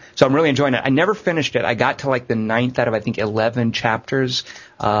 So I'm really enjoying it. I never finished it. I got to like the 9th out of, I think, 11 chapters.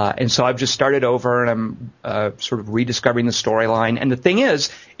 And so I've just started over and I'm, sort of rediscovering the storyline. And the thing is,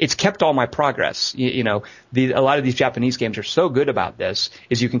 it's kept all my progress. A lot of these Japanese games are so good about this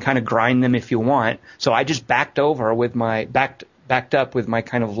is you can kind of grind them if you want. So I just backed up with my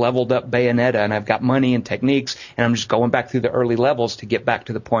kind of leveled up Bayonetta, and I've got money and techniques, and I'm just going back through the early levels to get back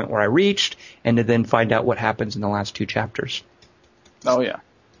to the point where I reached, and to then find out what happens in the last 2 chapters. Oh yeah.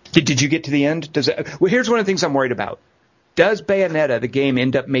 Did you get to the end? Well, here's one of the things I'm worried about. Does Bayonetta, the game,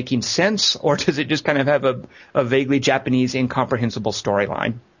 end up making sense, or does it just kind of have a vaguely Japanese, incomprehensible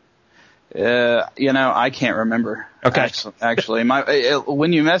storyline? I can't remember. Okay. Actually,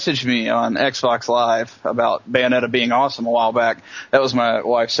 when you messaged me on Xbox Live about Bayonetta being awesome a while back, that was my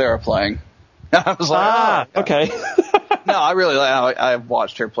wife Sarah playing. I was like, okay. No, I've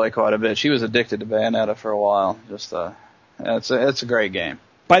watched her play quite a bit. She was addicted to Bayonetta for a while. It's a great game.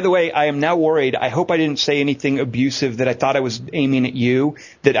 By the way, I am now worried. I hope I didn't say anything abusive that I thought I was aiming at you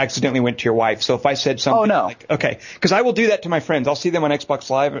that accidentally went to your wife. So if I said something okay, because I will do that to my friends. I'll see them on Xbox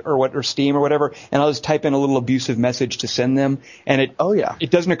Live or Steam or whatever, and I'll just type in a little abusive message to send them. And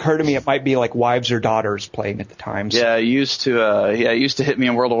it doesn't occur to me it might be like wives or daughters playing at the time. So. Yeah, it used to hit me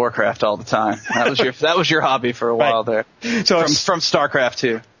in World of Warcraft all the time. That was your hobby for a while there. So from StarCraft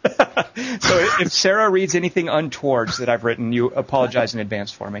 2. So if Sarah reads anything untoward that I've written, you apologize in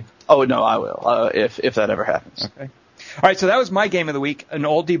advance for me. Oh, no, I will, if that ever happens. Okay. All right, so that was my game of the week, an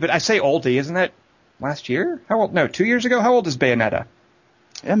oldie, but I say oldie, isn't that last year? How old? No, 2 years ago? How old is Bayonetta?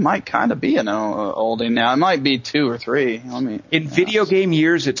 It might kind of be an oldie now. It might be 2 or 3. In video game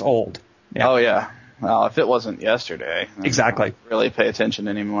years, it's old. Yeah. Oh, yeah. Well, if it wasn't yesterday. Exactly. I don't really pay attention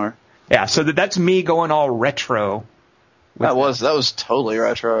anymore. Yeah, so that's me going all retro. That was totally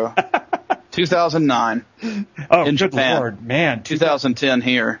retro. 2009. Oh, in good Japan. Lord, man. 2010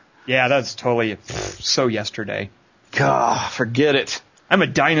 here. Yeah, that's totally so yesterday. God, forget it. I'm a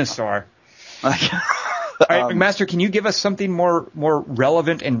dinosaur. All right, McMaster, can you give us something more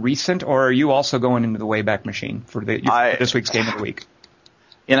relevant and recent, or are you also going into the Wayback Machine for this week's Game of the Week?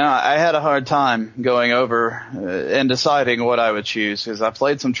 I had a hard time going over and deciding what I would choose because I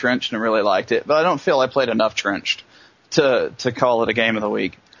played some Trenched and really liked it, but I don't feel I played enough Trenched to call it a Game of the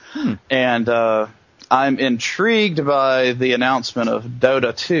Week. And I'm intrigued by the announcement of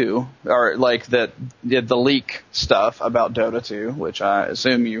Dota 2, or like that did the leak stuff about Dota 2, which I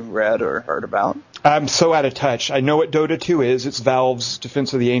assume you read or heard about. I'm so out of touch. I know what Dota 2 is. It's Valve's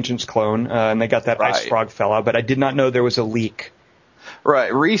Defense of the Ancients clone, and they got that Ice Frog fella, but I did not know there was a leak.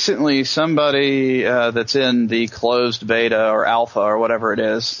 Right. Recently, somebody that's in the closed beta or alpha or whatever it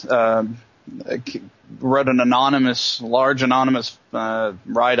is wrote an large anonymous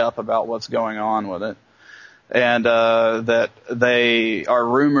write-up about what's going on with it. And that they are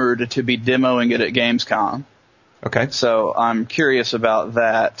rumored to be demoing it at Gamescom. Okay. So I'm curious about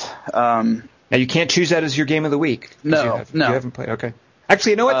that. Now, you can't choose that as your Game of the Week. No. You haven't played. Okay.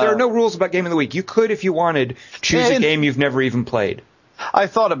 Actually, you know what? There are no rules about Game of the Week. You could, if you wanted, choose a game you've never even played. I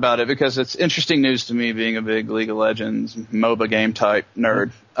thought about it because it's interesting news to me being a big League of Legends MOBA game type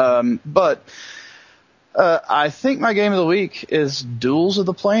nerd. But I think my Game of the Week is Duels of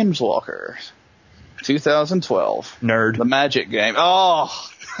the Planeswalker 2012. Nerd. The Magic game. Oh.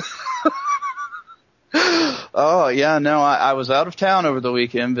 Oh, yeah, no, I was out of town over the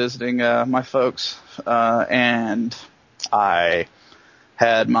weekend visiting my folks, and I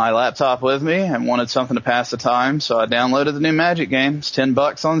had my laptop with me and wanted something to pass the time, so I downloaded the new Magic game. It's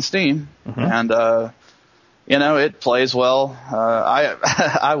 $10 on Steam, and it plays well.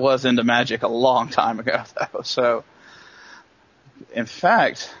 I was into Magic a long time ago, though, so in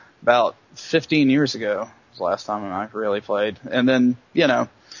fact, about 15 years ago was the last time I really played, and then,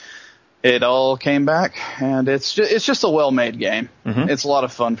 it all came back, and it's just a well-made game. It's a lot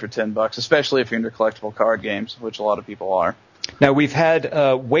of fun for $10, especially if you're into collectible card games, which a lot of people are. Now, we've had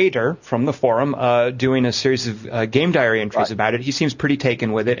Wader from the forum doing a series of game diary entries about it. He seems pretty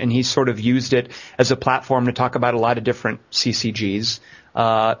taken with it, and he's sort of used it as a platform to talk about a lot of different CCGs.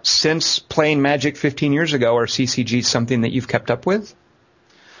 Since playing Magic 15 years ago, are CCGs something that you've kept up with?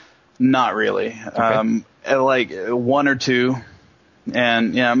 Not really. Okay. Like one or two.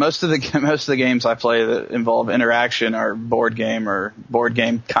 And most of the games I play that involve interaction are board game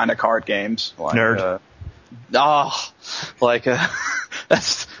kind of card games. Like, Nerd. That's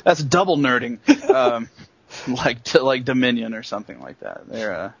double nerding. Like Dominion or something like that.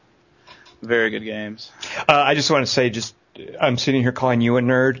 They're very good games. I just want to say, I'm sitting here calling you a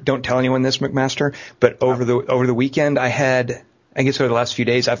nerd. Don't tell anyone this, McMaster. But over the weekend, over the last few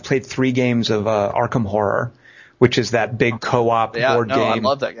days, I've played 3 games of Arkham Horror, which is that big co-op board game. I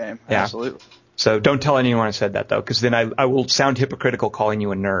love that game. Yeah. Absolutely. So don't tell anyone I said that, though, because then I will sound hypocritical calling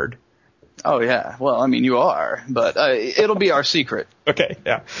you a nerd. Oh, yeah. Well, I mean, you are, but it'll be our secret. Okay,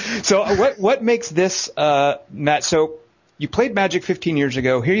 yeah. So what makes this, Matt, so you played Magic 15 years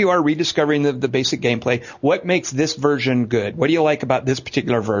ago. Here you are rediscovering the basic gameplay. What makes this version good? What do you like about this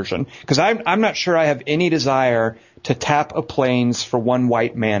particular version? Because I'm not sure I have any desire to tap a plains for 1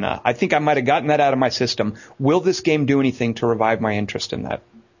 white mana. I think I might have gotten that out of my system. Will this game do anything to revive my interest in that?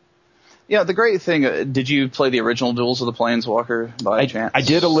 Yeah, the great thing, did you play the original Duels of the Planeswalker by chance? I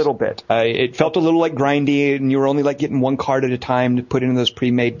did a little bit. It felt a little like grindy, and you were only like getting 1 card at a time to put into those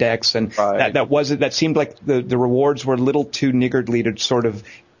pre-made decks, and that seemed like the rewards were a little too niggardly to sort of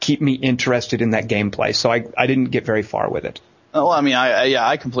keep me interested in that gameplay. So I didn't get very far with it. Well, I mean,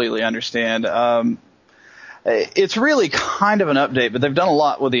 I completely understand. It's really kind of an update, but they've done a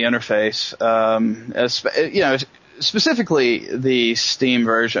lot with the interface. Specifically the Steam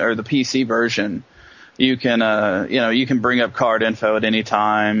version or the PC version, you can bring up card info at any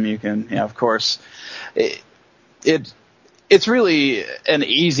time. You can, of course, it's really an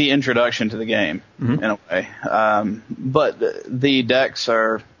easy introduction to the game in a way. But the decks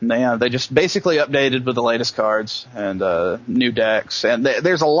they just basically updated with the latest cards and new decks, and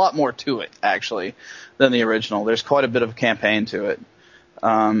there's a lot more to it actually than the original. There's quite a bit of a campaign to it,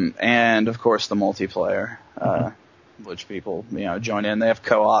 and of course the multiplayer. Which people, join in. They have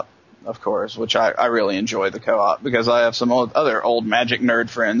co-op, of course, which I really enjoy the co-op because I have some other old Magic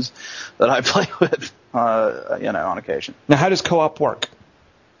nerd friends that I play with, on occasion. Now, how does co-op work?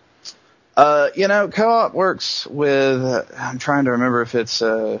 Co-op works with, I'm trying to remember if it's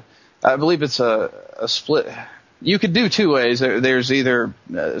I believe it's a split. You could do 2 ways. There's either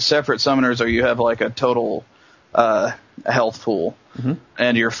separate summoners or you have like a total health pool,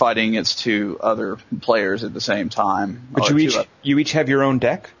 and you're fighting against 2 other players at the same time. But you each have your own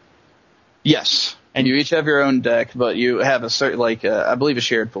deck? Yes, and you each have your own deck, but you have a certain, I believe a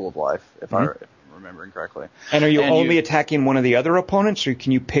shared pool of life, if I remembering correctly. And are you only attacking one of the other opponents, or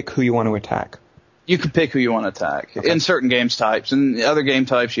can you pick who you want to attack? You can pick who you want to attack in certain games types. In other game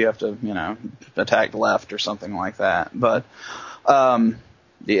types, you have to, attack left or something like that. But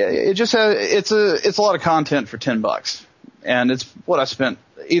it just it's a lot of content for $10, and it's what I spent.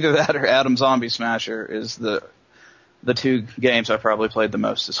 Either that or Atom Zombie Smasher is the two games I probably played the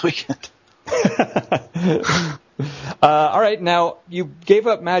most this weekend. All right, now you gave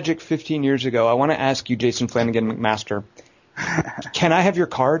up Magic 15 years ago. I want to ask you, Jason Flanagan McMaster, can I have your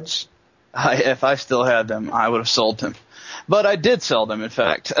cards? If I still had them, I would have sold them. But I did sell them, in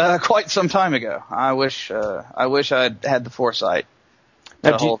fact, quite some time ago. I wish I'd had the foresight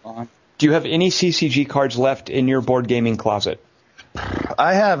to hold on. Do you have any CCG cards left in your board gaming closet?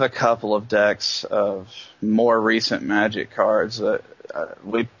 I have a couple of decks of more recent Magic cards that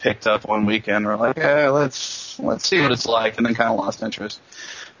we picked up one weekend. We're like, let's see what it's like, and then kind of lost interest.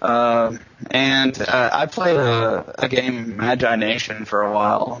 And I played a game, Magi Nation, for a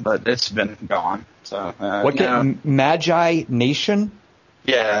while, but it's been gone. So what game? Magi Nation?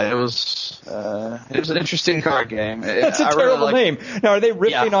 Yeah, it was an interesting card game. That's a terrible name. Now, are they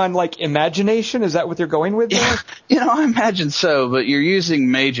riffing on like imagination? Is that what they're going with there? Yeah, I imagine so. But you're using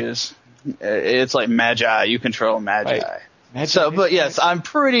mages. It's like Magi. You control Magi. Right. But yes, I'm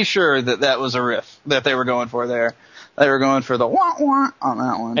pretty sure that was a riff that they were going for there. They were going for the wah-wah on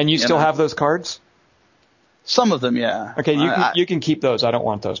that one. And you still have those cards? Some of them, yeah. Okay, you can keep those. I don't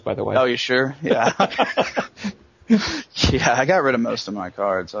want those, by the way. Oh, you sure? Yeah. Yeah, I got rid of most of my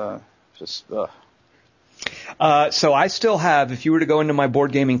cards. So I still have, if you were to go into my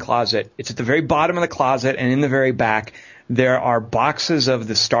board gaming closet, it's at the very bottom of the closet, and in the very back, there are boxes of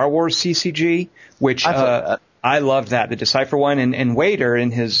the Star Wars CCG, which I loved that. The Decipher one, and Wader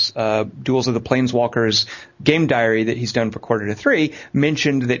in his Duels of the Planeswalkers game diary that he's done for Quarter to Three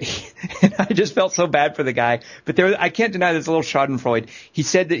mentioned that and I just felt so bad for the guy, but I can't deny there's a little schadenfreude. He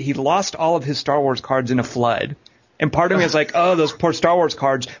said that he lost all of his Star Wars cards in a flood. And part of me is like, oh, those poor Star Wars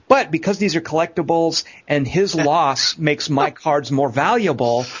cards. But because these are collectibles and his loss makes my cards more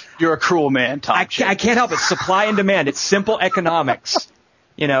valuable. You're a cruel man, Tom. I can't help it. Supply and demand. It's simple economics.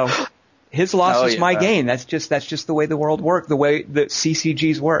 His loss is my gain. That's just the way the world works, the way the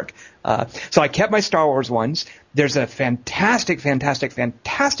CCGs work. So I kept my Star Wars ones. There's a fantastic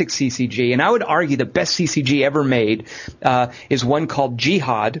CCG, and I would argue the best CCG ever made is one called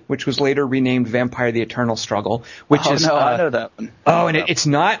Jihad, which was later renamed Vampire: The Eternal Struggle. I know that one. It's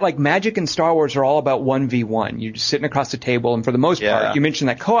not like Magic and Star Wars are all about 1v1. You're just sitting across the table, and for the most part, you mentioned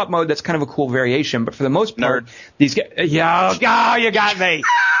that co-op mode. That's kind of a cool variation, but for the most part, these guys. You got me.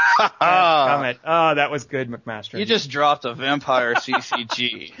 That was good, McMaster. You just dropped a Vampire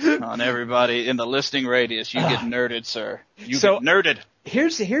CCG on everybody in the listening radius. You get nerded, sir. You get nerded.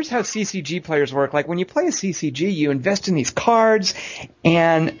 Here's how CCG players work. Like when you play a CCG, you invest in these cards,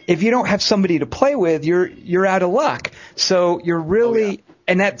 and if you don't have somebody to play with, you're out of luck. So you're really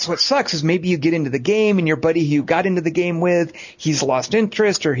and that's what sucks is maybe you get into the game and your buddy who you got into the game with, he's lost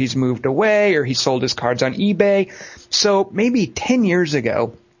interest or he's moved away or he sold his cards on eBay. So maybe 10 years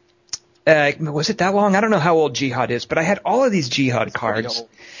ago, was it that long? I don't know how old Jihad is, but I had all of these Jihad cards.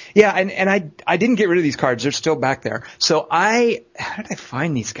 Yeah, and I didn't get rid of these cards. They're still back there. So how did I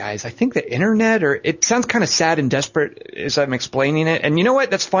find these guys? I think the internet, or it sounds kind of sad and desperate as I'm explaining it. And you know what?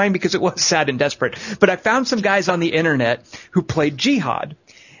 That's fine because it was sad and desperate. But I found some guys on the internet who played Jihad.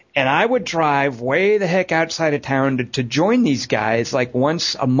 And I would drive way the heck outside of town to join these guys. Like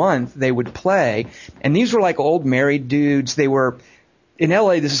once a month they would play. And these were like old married dudes. They were, in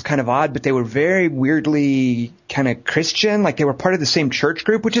LA, this is kind of odd, but they were very weirdly kind of Christian. Like they were part of the same church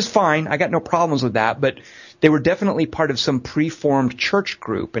group, which is fine. I got no problems with that. But they were definitely part of some preformed church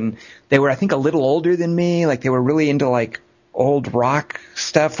group. And they were, I think, a little older than me. Like they were really into like old rock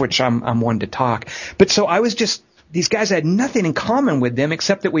stuff, which I'm one to talk. But so I was just, these guys had nothing in common with them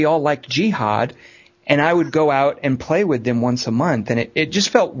except that we all liked Jihad. And I would go out and play with them once a month, and it just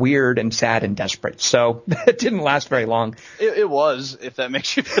felt weird and sad and desperate. So that didn't last very long. It was, if that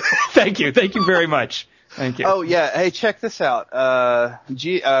makes you feel. Thank you very much. Thank you. Oh yeah, hey, check this out.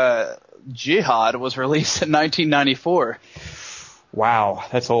 Jihad was released in 1994. Wow,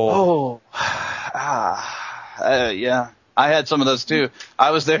 that's old. Yeah. I had some of those too.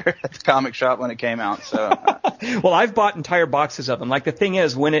 I was there at the comic shop when it came out. So, well, I've bought entire boxes of them. Like the thing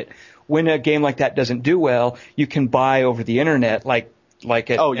is, when a game like that doesn't do well, you can buy over the internet, like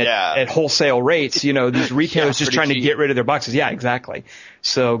at wholesale rates. You know, these retailers just trying to get rid of their boxes. Yeah, exactly.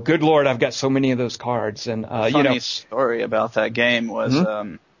 So, good Lord, I've got so many of those cards. And Funny story about that game was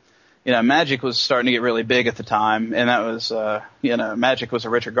Magic was starting to get really big at the time, and that was, Magic was a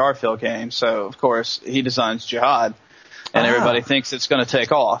Richard Garfield game, so of course he designs Jihad, and everybody thinks it's going to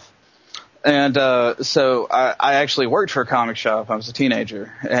take off. And so I actually worked for a comic shop. I was a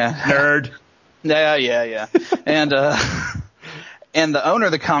teenager. And, Nerd. Yeah. And the owner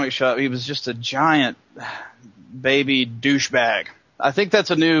of the comic shop, he was just a giant baby douchebag. I think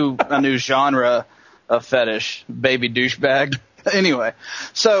that's a new genre of fetish, baby douchebag. Anyway,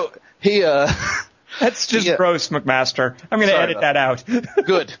 so he That's just gross, McMaster. I'm going to edit that out.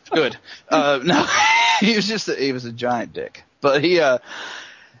 Good. No, he was a giant dick. But they'd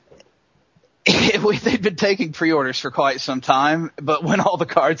been taking pre-orders for quite some time, but when all the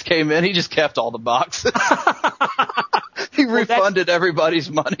cards came in, he just kept all the boxes. He refunded everybody's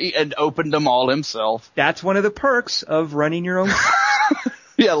money and opened them all himself. That's one of the perks of running your own.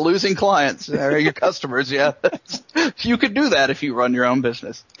 Yeah, losing clients, or your customers, yeah. You could do that if you run your own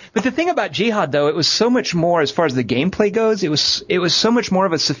business. But the thing about Jihad, though, it was so much more, as far as the gameplay goes, it was so much more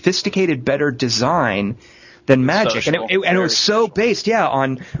of a sophisticated, better design than Magic. Social, and it was so based,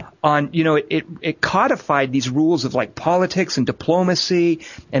 on it codified these rules of like politics and diplomacy,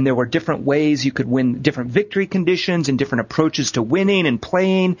 and there were different ways you could win, different victory conditions and different approaches to winning and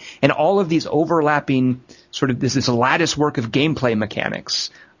playing, and all of these overlapping sort of this lattice work of gameplay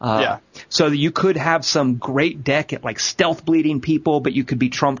mechanics. So that you could have some great deck at like stealth bleeding people, but you could be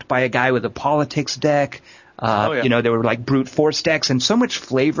trumped by a guy with a politics deck. There were like brute force decks, and so much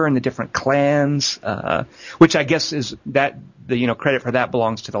flavor in the different clans, which I guess is that the credit for that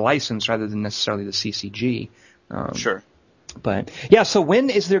belongs to the license rather than necessarily the CCG. Sure. But yeah, so when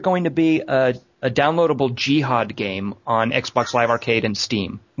is there going to be a downloadable Jihad game on Xbox Live Arcade and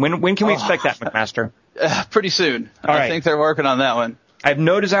Steam? When can we expect that, McMaster? Pretty soon. All right. I think they're working on that one. I have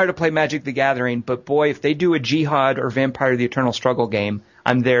no desire to play Magic the Gathering, but boy, if they do a Jihad or Vampire the Eternal Struggle game,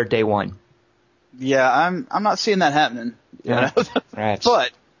 I'm there day one. Yeah, I'm not seeing that happening. Right.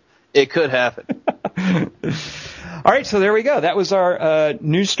 But it could happen. All right, so there we go. That was our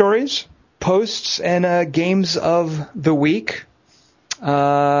news stories, posts, and games of the week. Did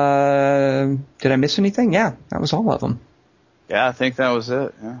I miss anything? Yeah, that was all of them. Yeah, I think that was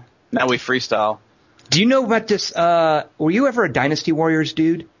it. Yeah. Now we freestyle. Do you know about this? Were you ever a Dynasty Warriors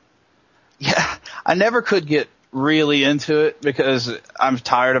dude? Yeah, I never could get really into it because I'm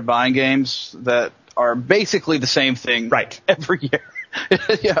tired of buying games that are basically the same thing every year.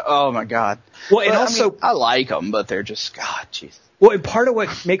 Yeah, oh my God. Well, and also I like them, but they're just, God, jeez. Well, and part of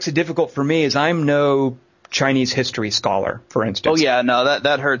what makes it difficult for me is I'm no Chinese history scholar, for instance. Oh yeah, no,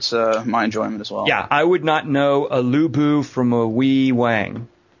 that hurts my enjoyment as well. Yeah, I would not know a Lu Bu from a Wei Wang.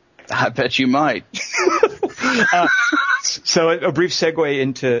 I bet you might. So a brief segue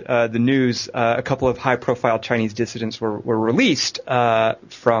into the news. A couple of high-profile Chinese dissidents were released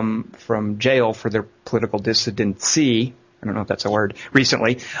from jail for their political dissidency. I don't know if that's a word.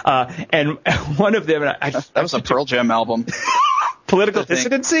 Recently, and one of them. That was a Pearl Jam album. Political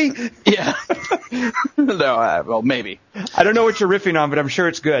dissidency? Yeah. No, well, maybe. I don't know what you're riffing on, but I'm sure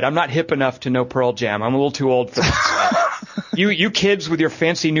it's good. I'm not hip enough to know Pearl Jam. I'm a little too old for that. You kids with your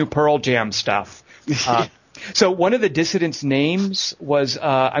fancy new Pearl Jam stuff. So one of the dissidents' names was,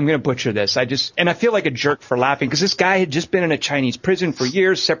 I'm going to butcher this. I feel like a jerk for laughing because this guy had just been in a Chinese prison for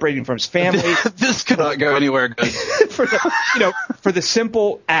years, separating from his family. This could not go anywhere good. for the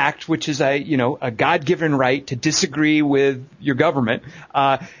simple act, which is a God-given right to disagree with your government.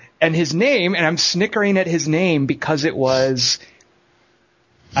 And his name, and I'm snickering at his name because it was,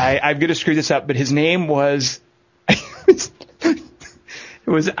 I'm going to screw this up, but his name was,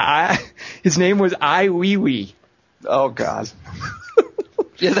 his name was Ai Weiwei. Oh God.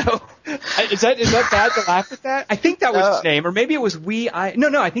 Is that bad to laugh at that? I think that was his name, or maybe it was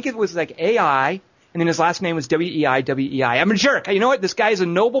No, I think it was like AI, and then his last name was Weiwei. I'm a jerk. You know what? This guy is a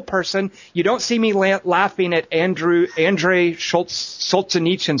noble person. You don't see me laughing at Andrei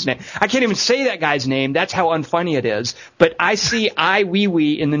Solzhenitsyn's name. I can't even say that guy's name. That's how unfunny it is. But I see Ai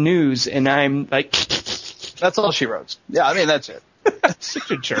Weiwei in the news, and I'm like... That's all she wrote. Yeah, I mean, that's it.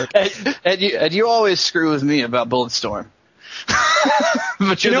 Such a jerk. And you always screw with me about Bulletstorm.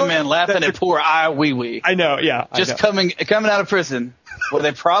 But you're the man laughing at poor Ai Weiwei. I know, yeah. Just coming out of prison where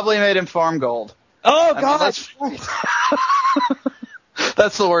they probably made him farm gold. Oh, God.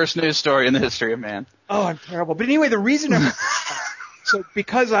 That's the worst news story in the history of man. Oh, I'm terrible. But anyway, the reason I'm... So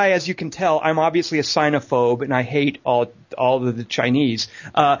because as you can tell, I'm obviously a Sinophobe and I hate all of the Chinese.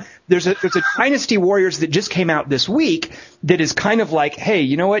 There's a Dynasty Warriors that just came out this week that is kind of like, hey,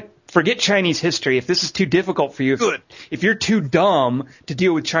 you know what? Forget Chinese history. If this is too difficult for you, if you're too dumb to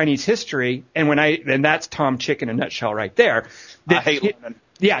deal with Chinese history, and that's Tom Chick in a nutshell right there. I hate learning.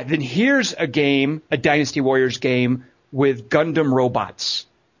 Yeah, then here's a game, a Dynasty Warriors game with Gundam robots.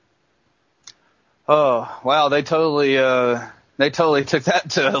 Oh, wow, they totally took that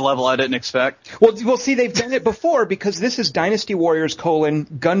to a level I didn't expect. Well, see, they've done it before because this is Dynasty Warriors :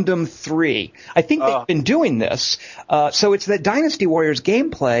 Gundam 3. I think they've been doing this. So it's that Dynasty Warriors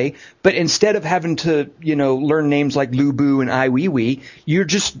gameplay, but instead of having to, learn names like Lubu and Iwiwi, you're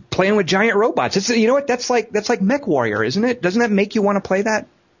just playing with giant robots. It's, you know what? That's like Mech Warrior, isn't it? Doesn't that make you want to play that?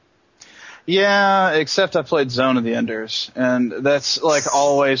 Yeah, except I played Zone of the Enders, and that's like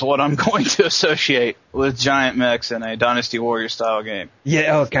always what I'm going to associate with giant mechs in a Dynasty Warrior style game.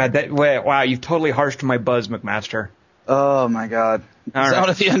 Yeah, oh god, wow, you've totally harshed my buzz, McMaster. Oh my god. All Zone right.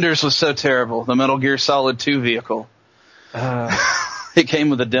 of the Enders was so terrible. The Metal Gear Solid 2 vehicle. It came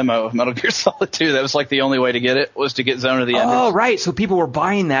with a demo of Metal Gear Solid 2. That was like the only way to get it, was to get Zone of the Enders. Oh, right, so people were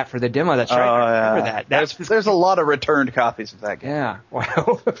buying that for the demo. That's right, I remember that. There's a lot of returned copies of that game. Yeah,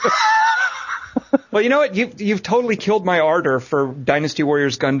 wow. Well, you know what? You've totally killed my ardor for Dynasty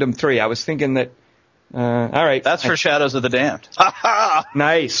Warriors Gundam 3. I was thinking that. All right. That's for Shadows of the Damned.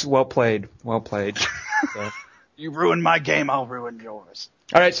 Nice. Well played. Well played. So. You ruined my game, I'll ruin yours.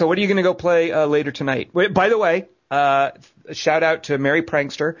 All right. So what are you going to go play later tonight? Wait, by the way, shout out to Mary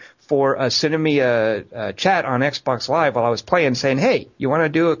Prankster for sending me a chat on Xbox Live while I was playing, saying, "Hey, you want to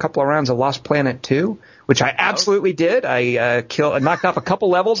do a couple of rounds of Lost Planet 2?" Which I absolutely did. I knocked off a couple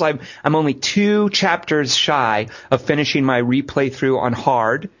levels. I'm only 2 chapters shy of finishing my replay through on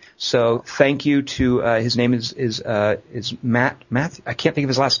hard. So thank you to his name is Matt. I can't think of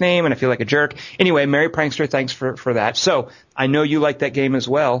his last name, and I feel like a jerk. Anyway, Mary Prankster, thanks for that. So I know you like that game as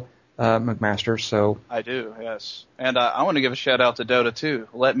well, McMaster. So I do, yes. And I want to give a shout out to Dota 2.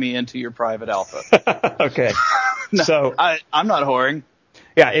 Let me into your private alpha. Okay. No, so I'm not whoring.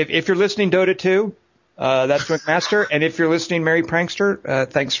 Yeah, if you're listening, Dota 2. That's McMaster, and if you're listening, Mary Prankster,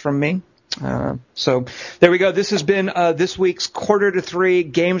 thanks from me. So there we go. This has been this week's Quarter to 3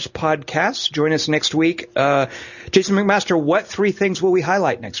 Games podcast. Join us next week. Jason McMaster, what 3 things will we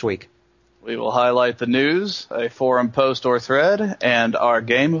highlight next week? We will highlight the news, a forum post or thread, and our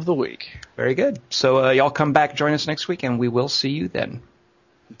game of the week. Very good. So y'all come back, join us next week, and we will see you then.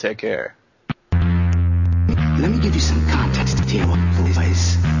 Take care. Let me give you some context to deal with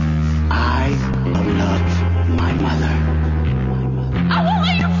this. I love my mother. I won't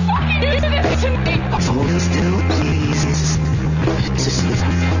let you fucking do this to me! Hold still, please. Just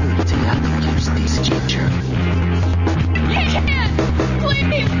listen.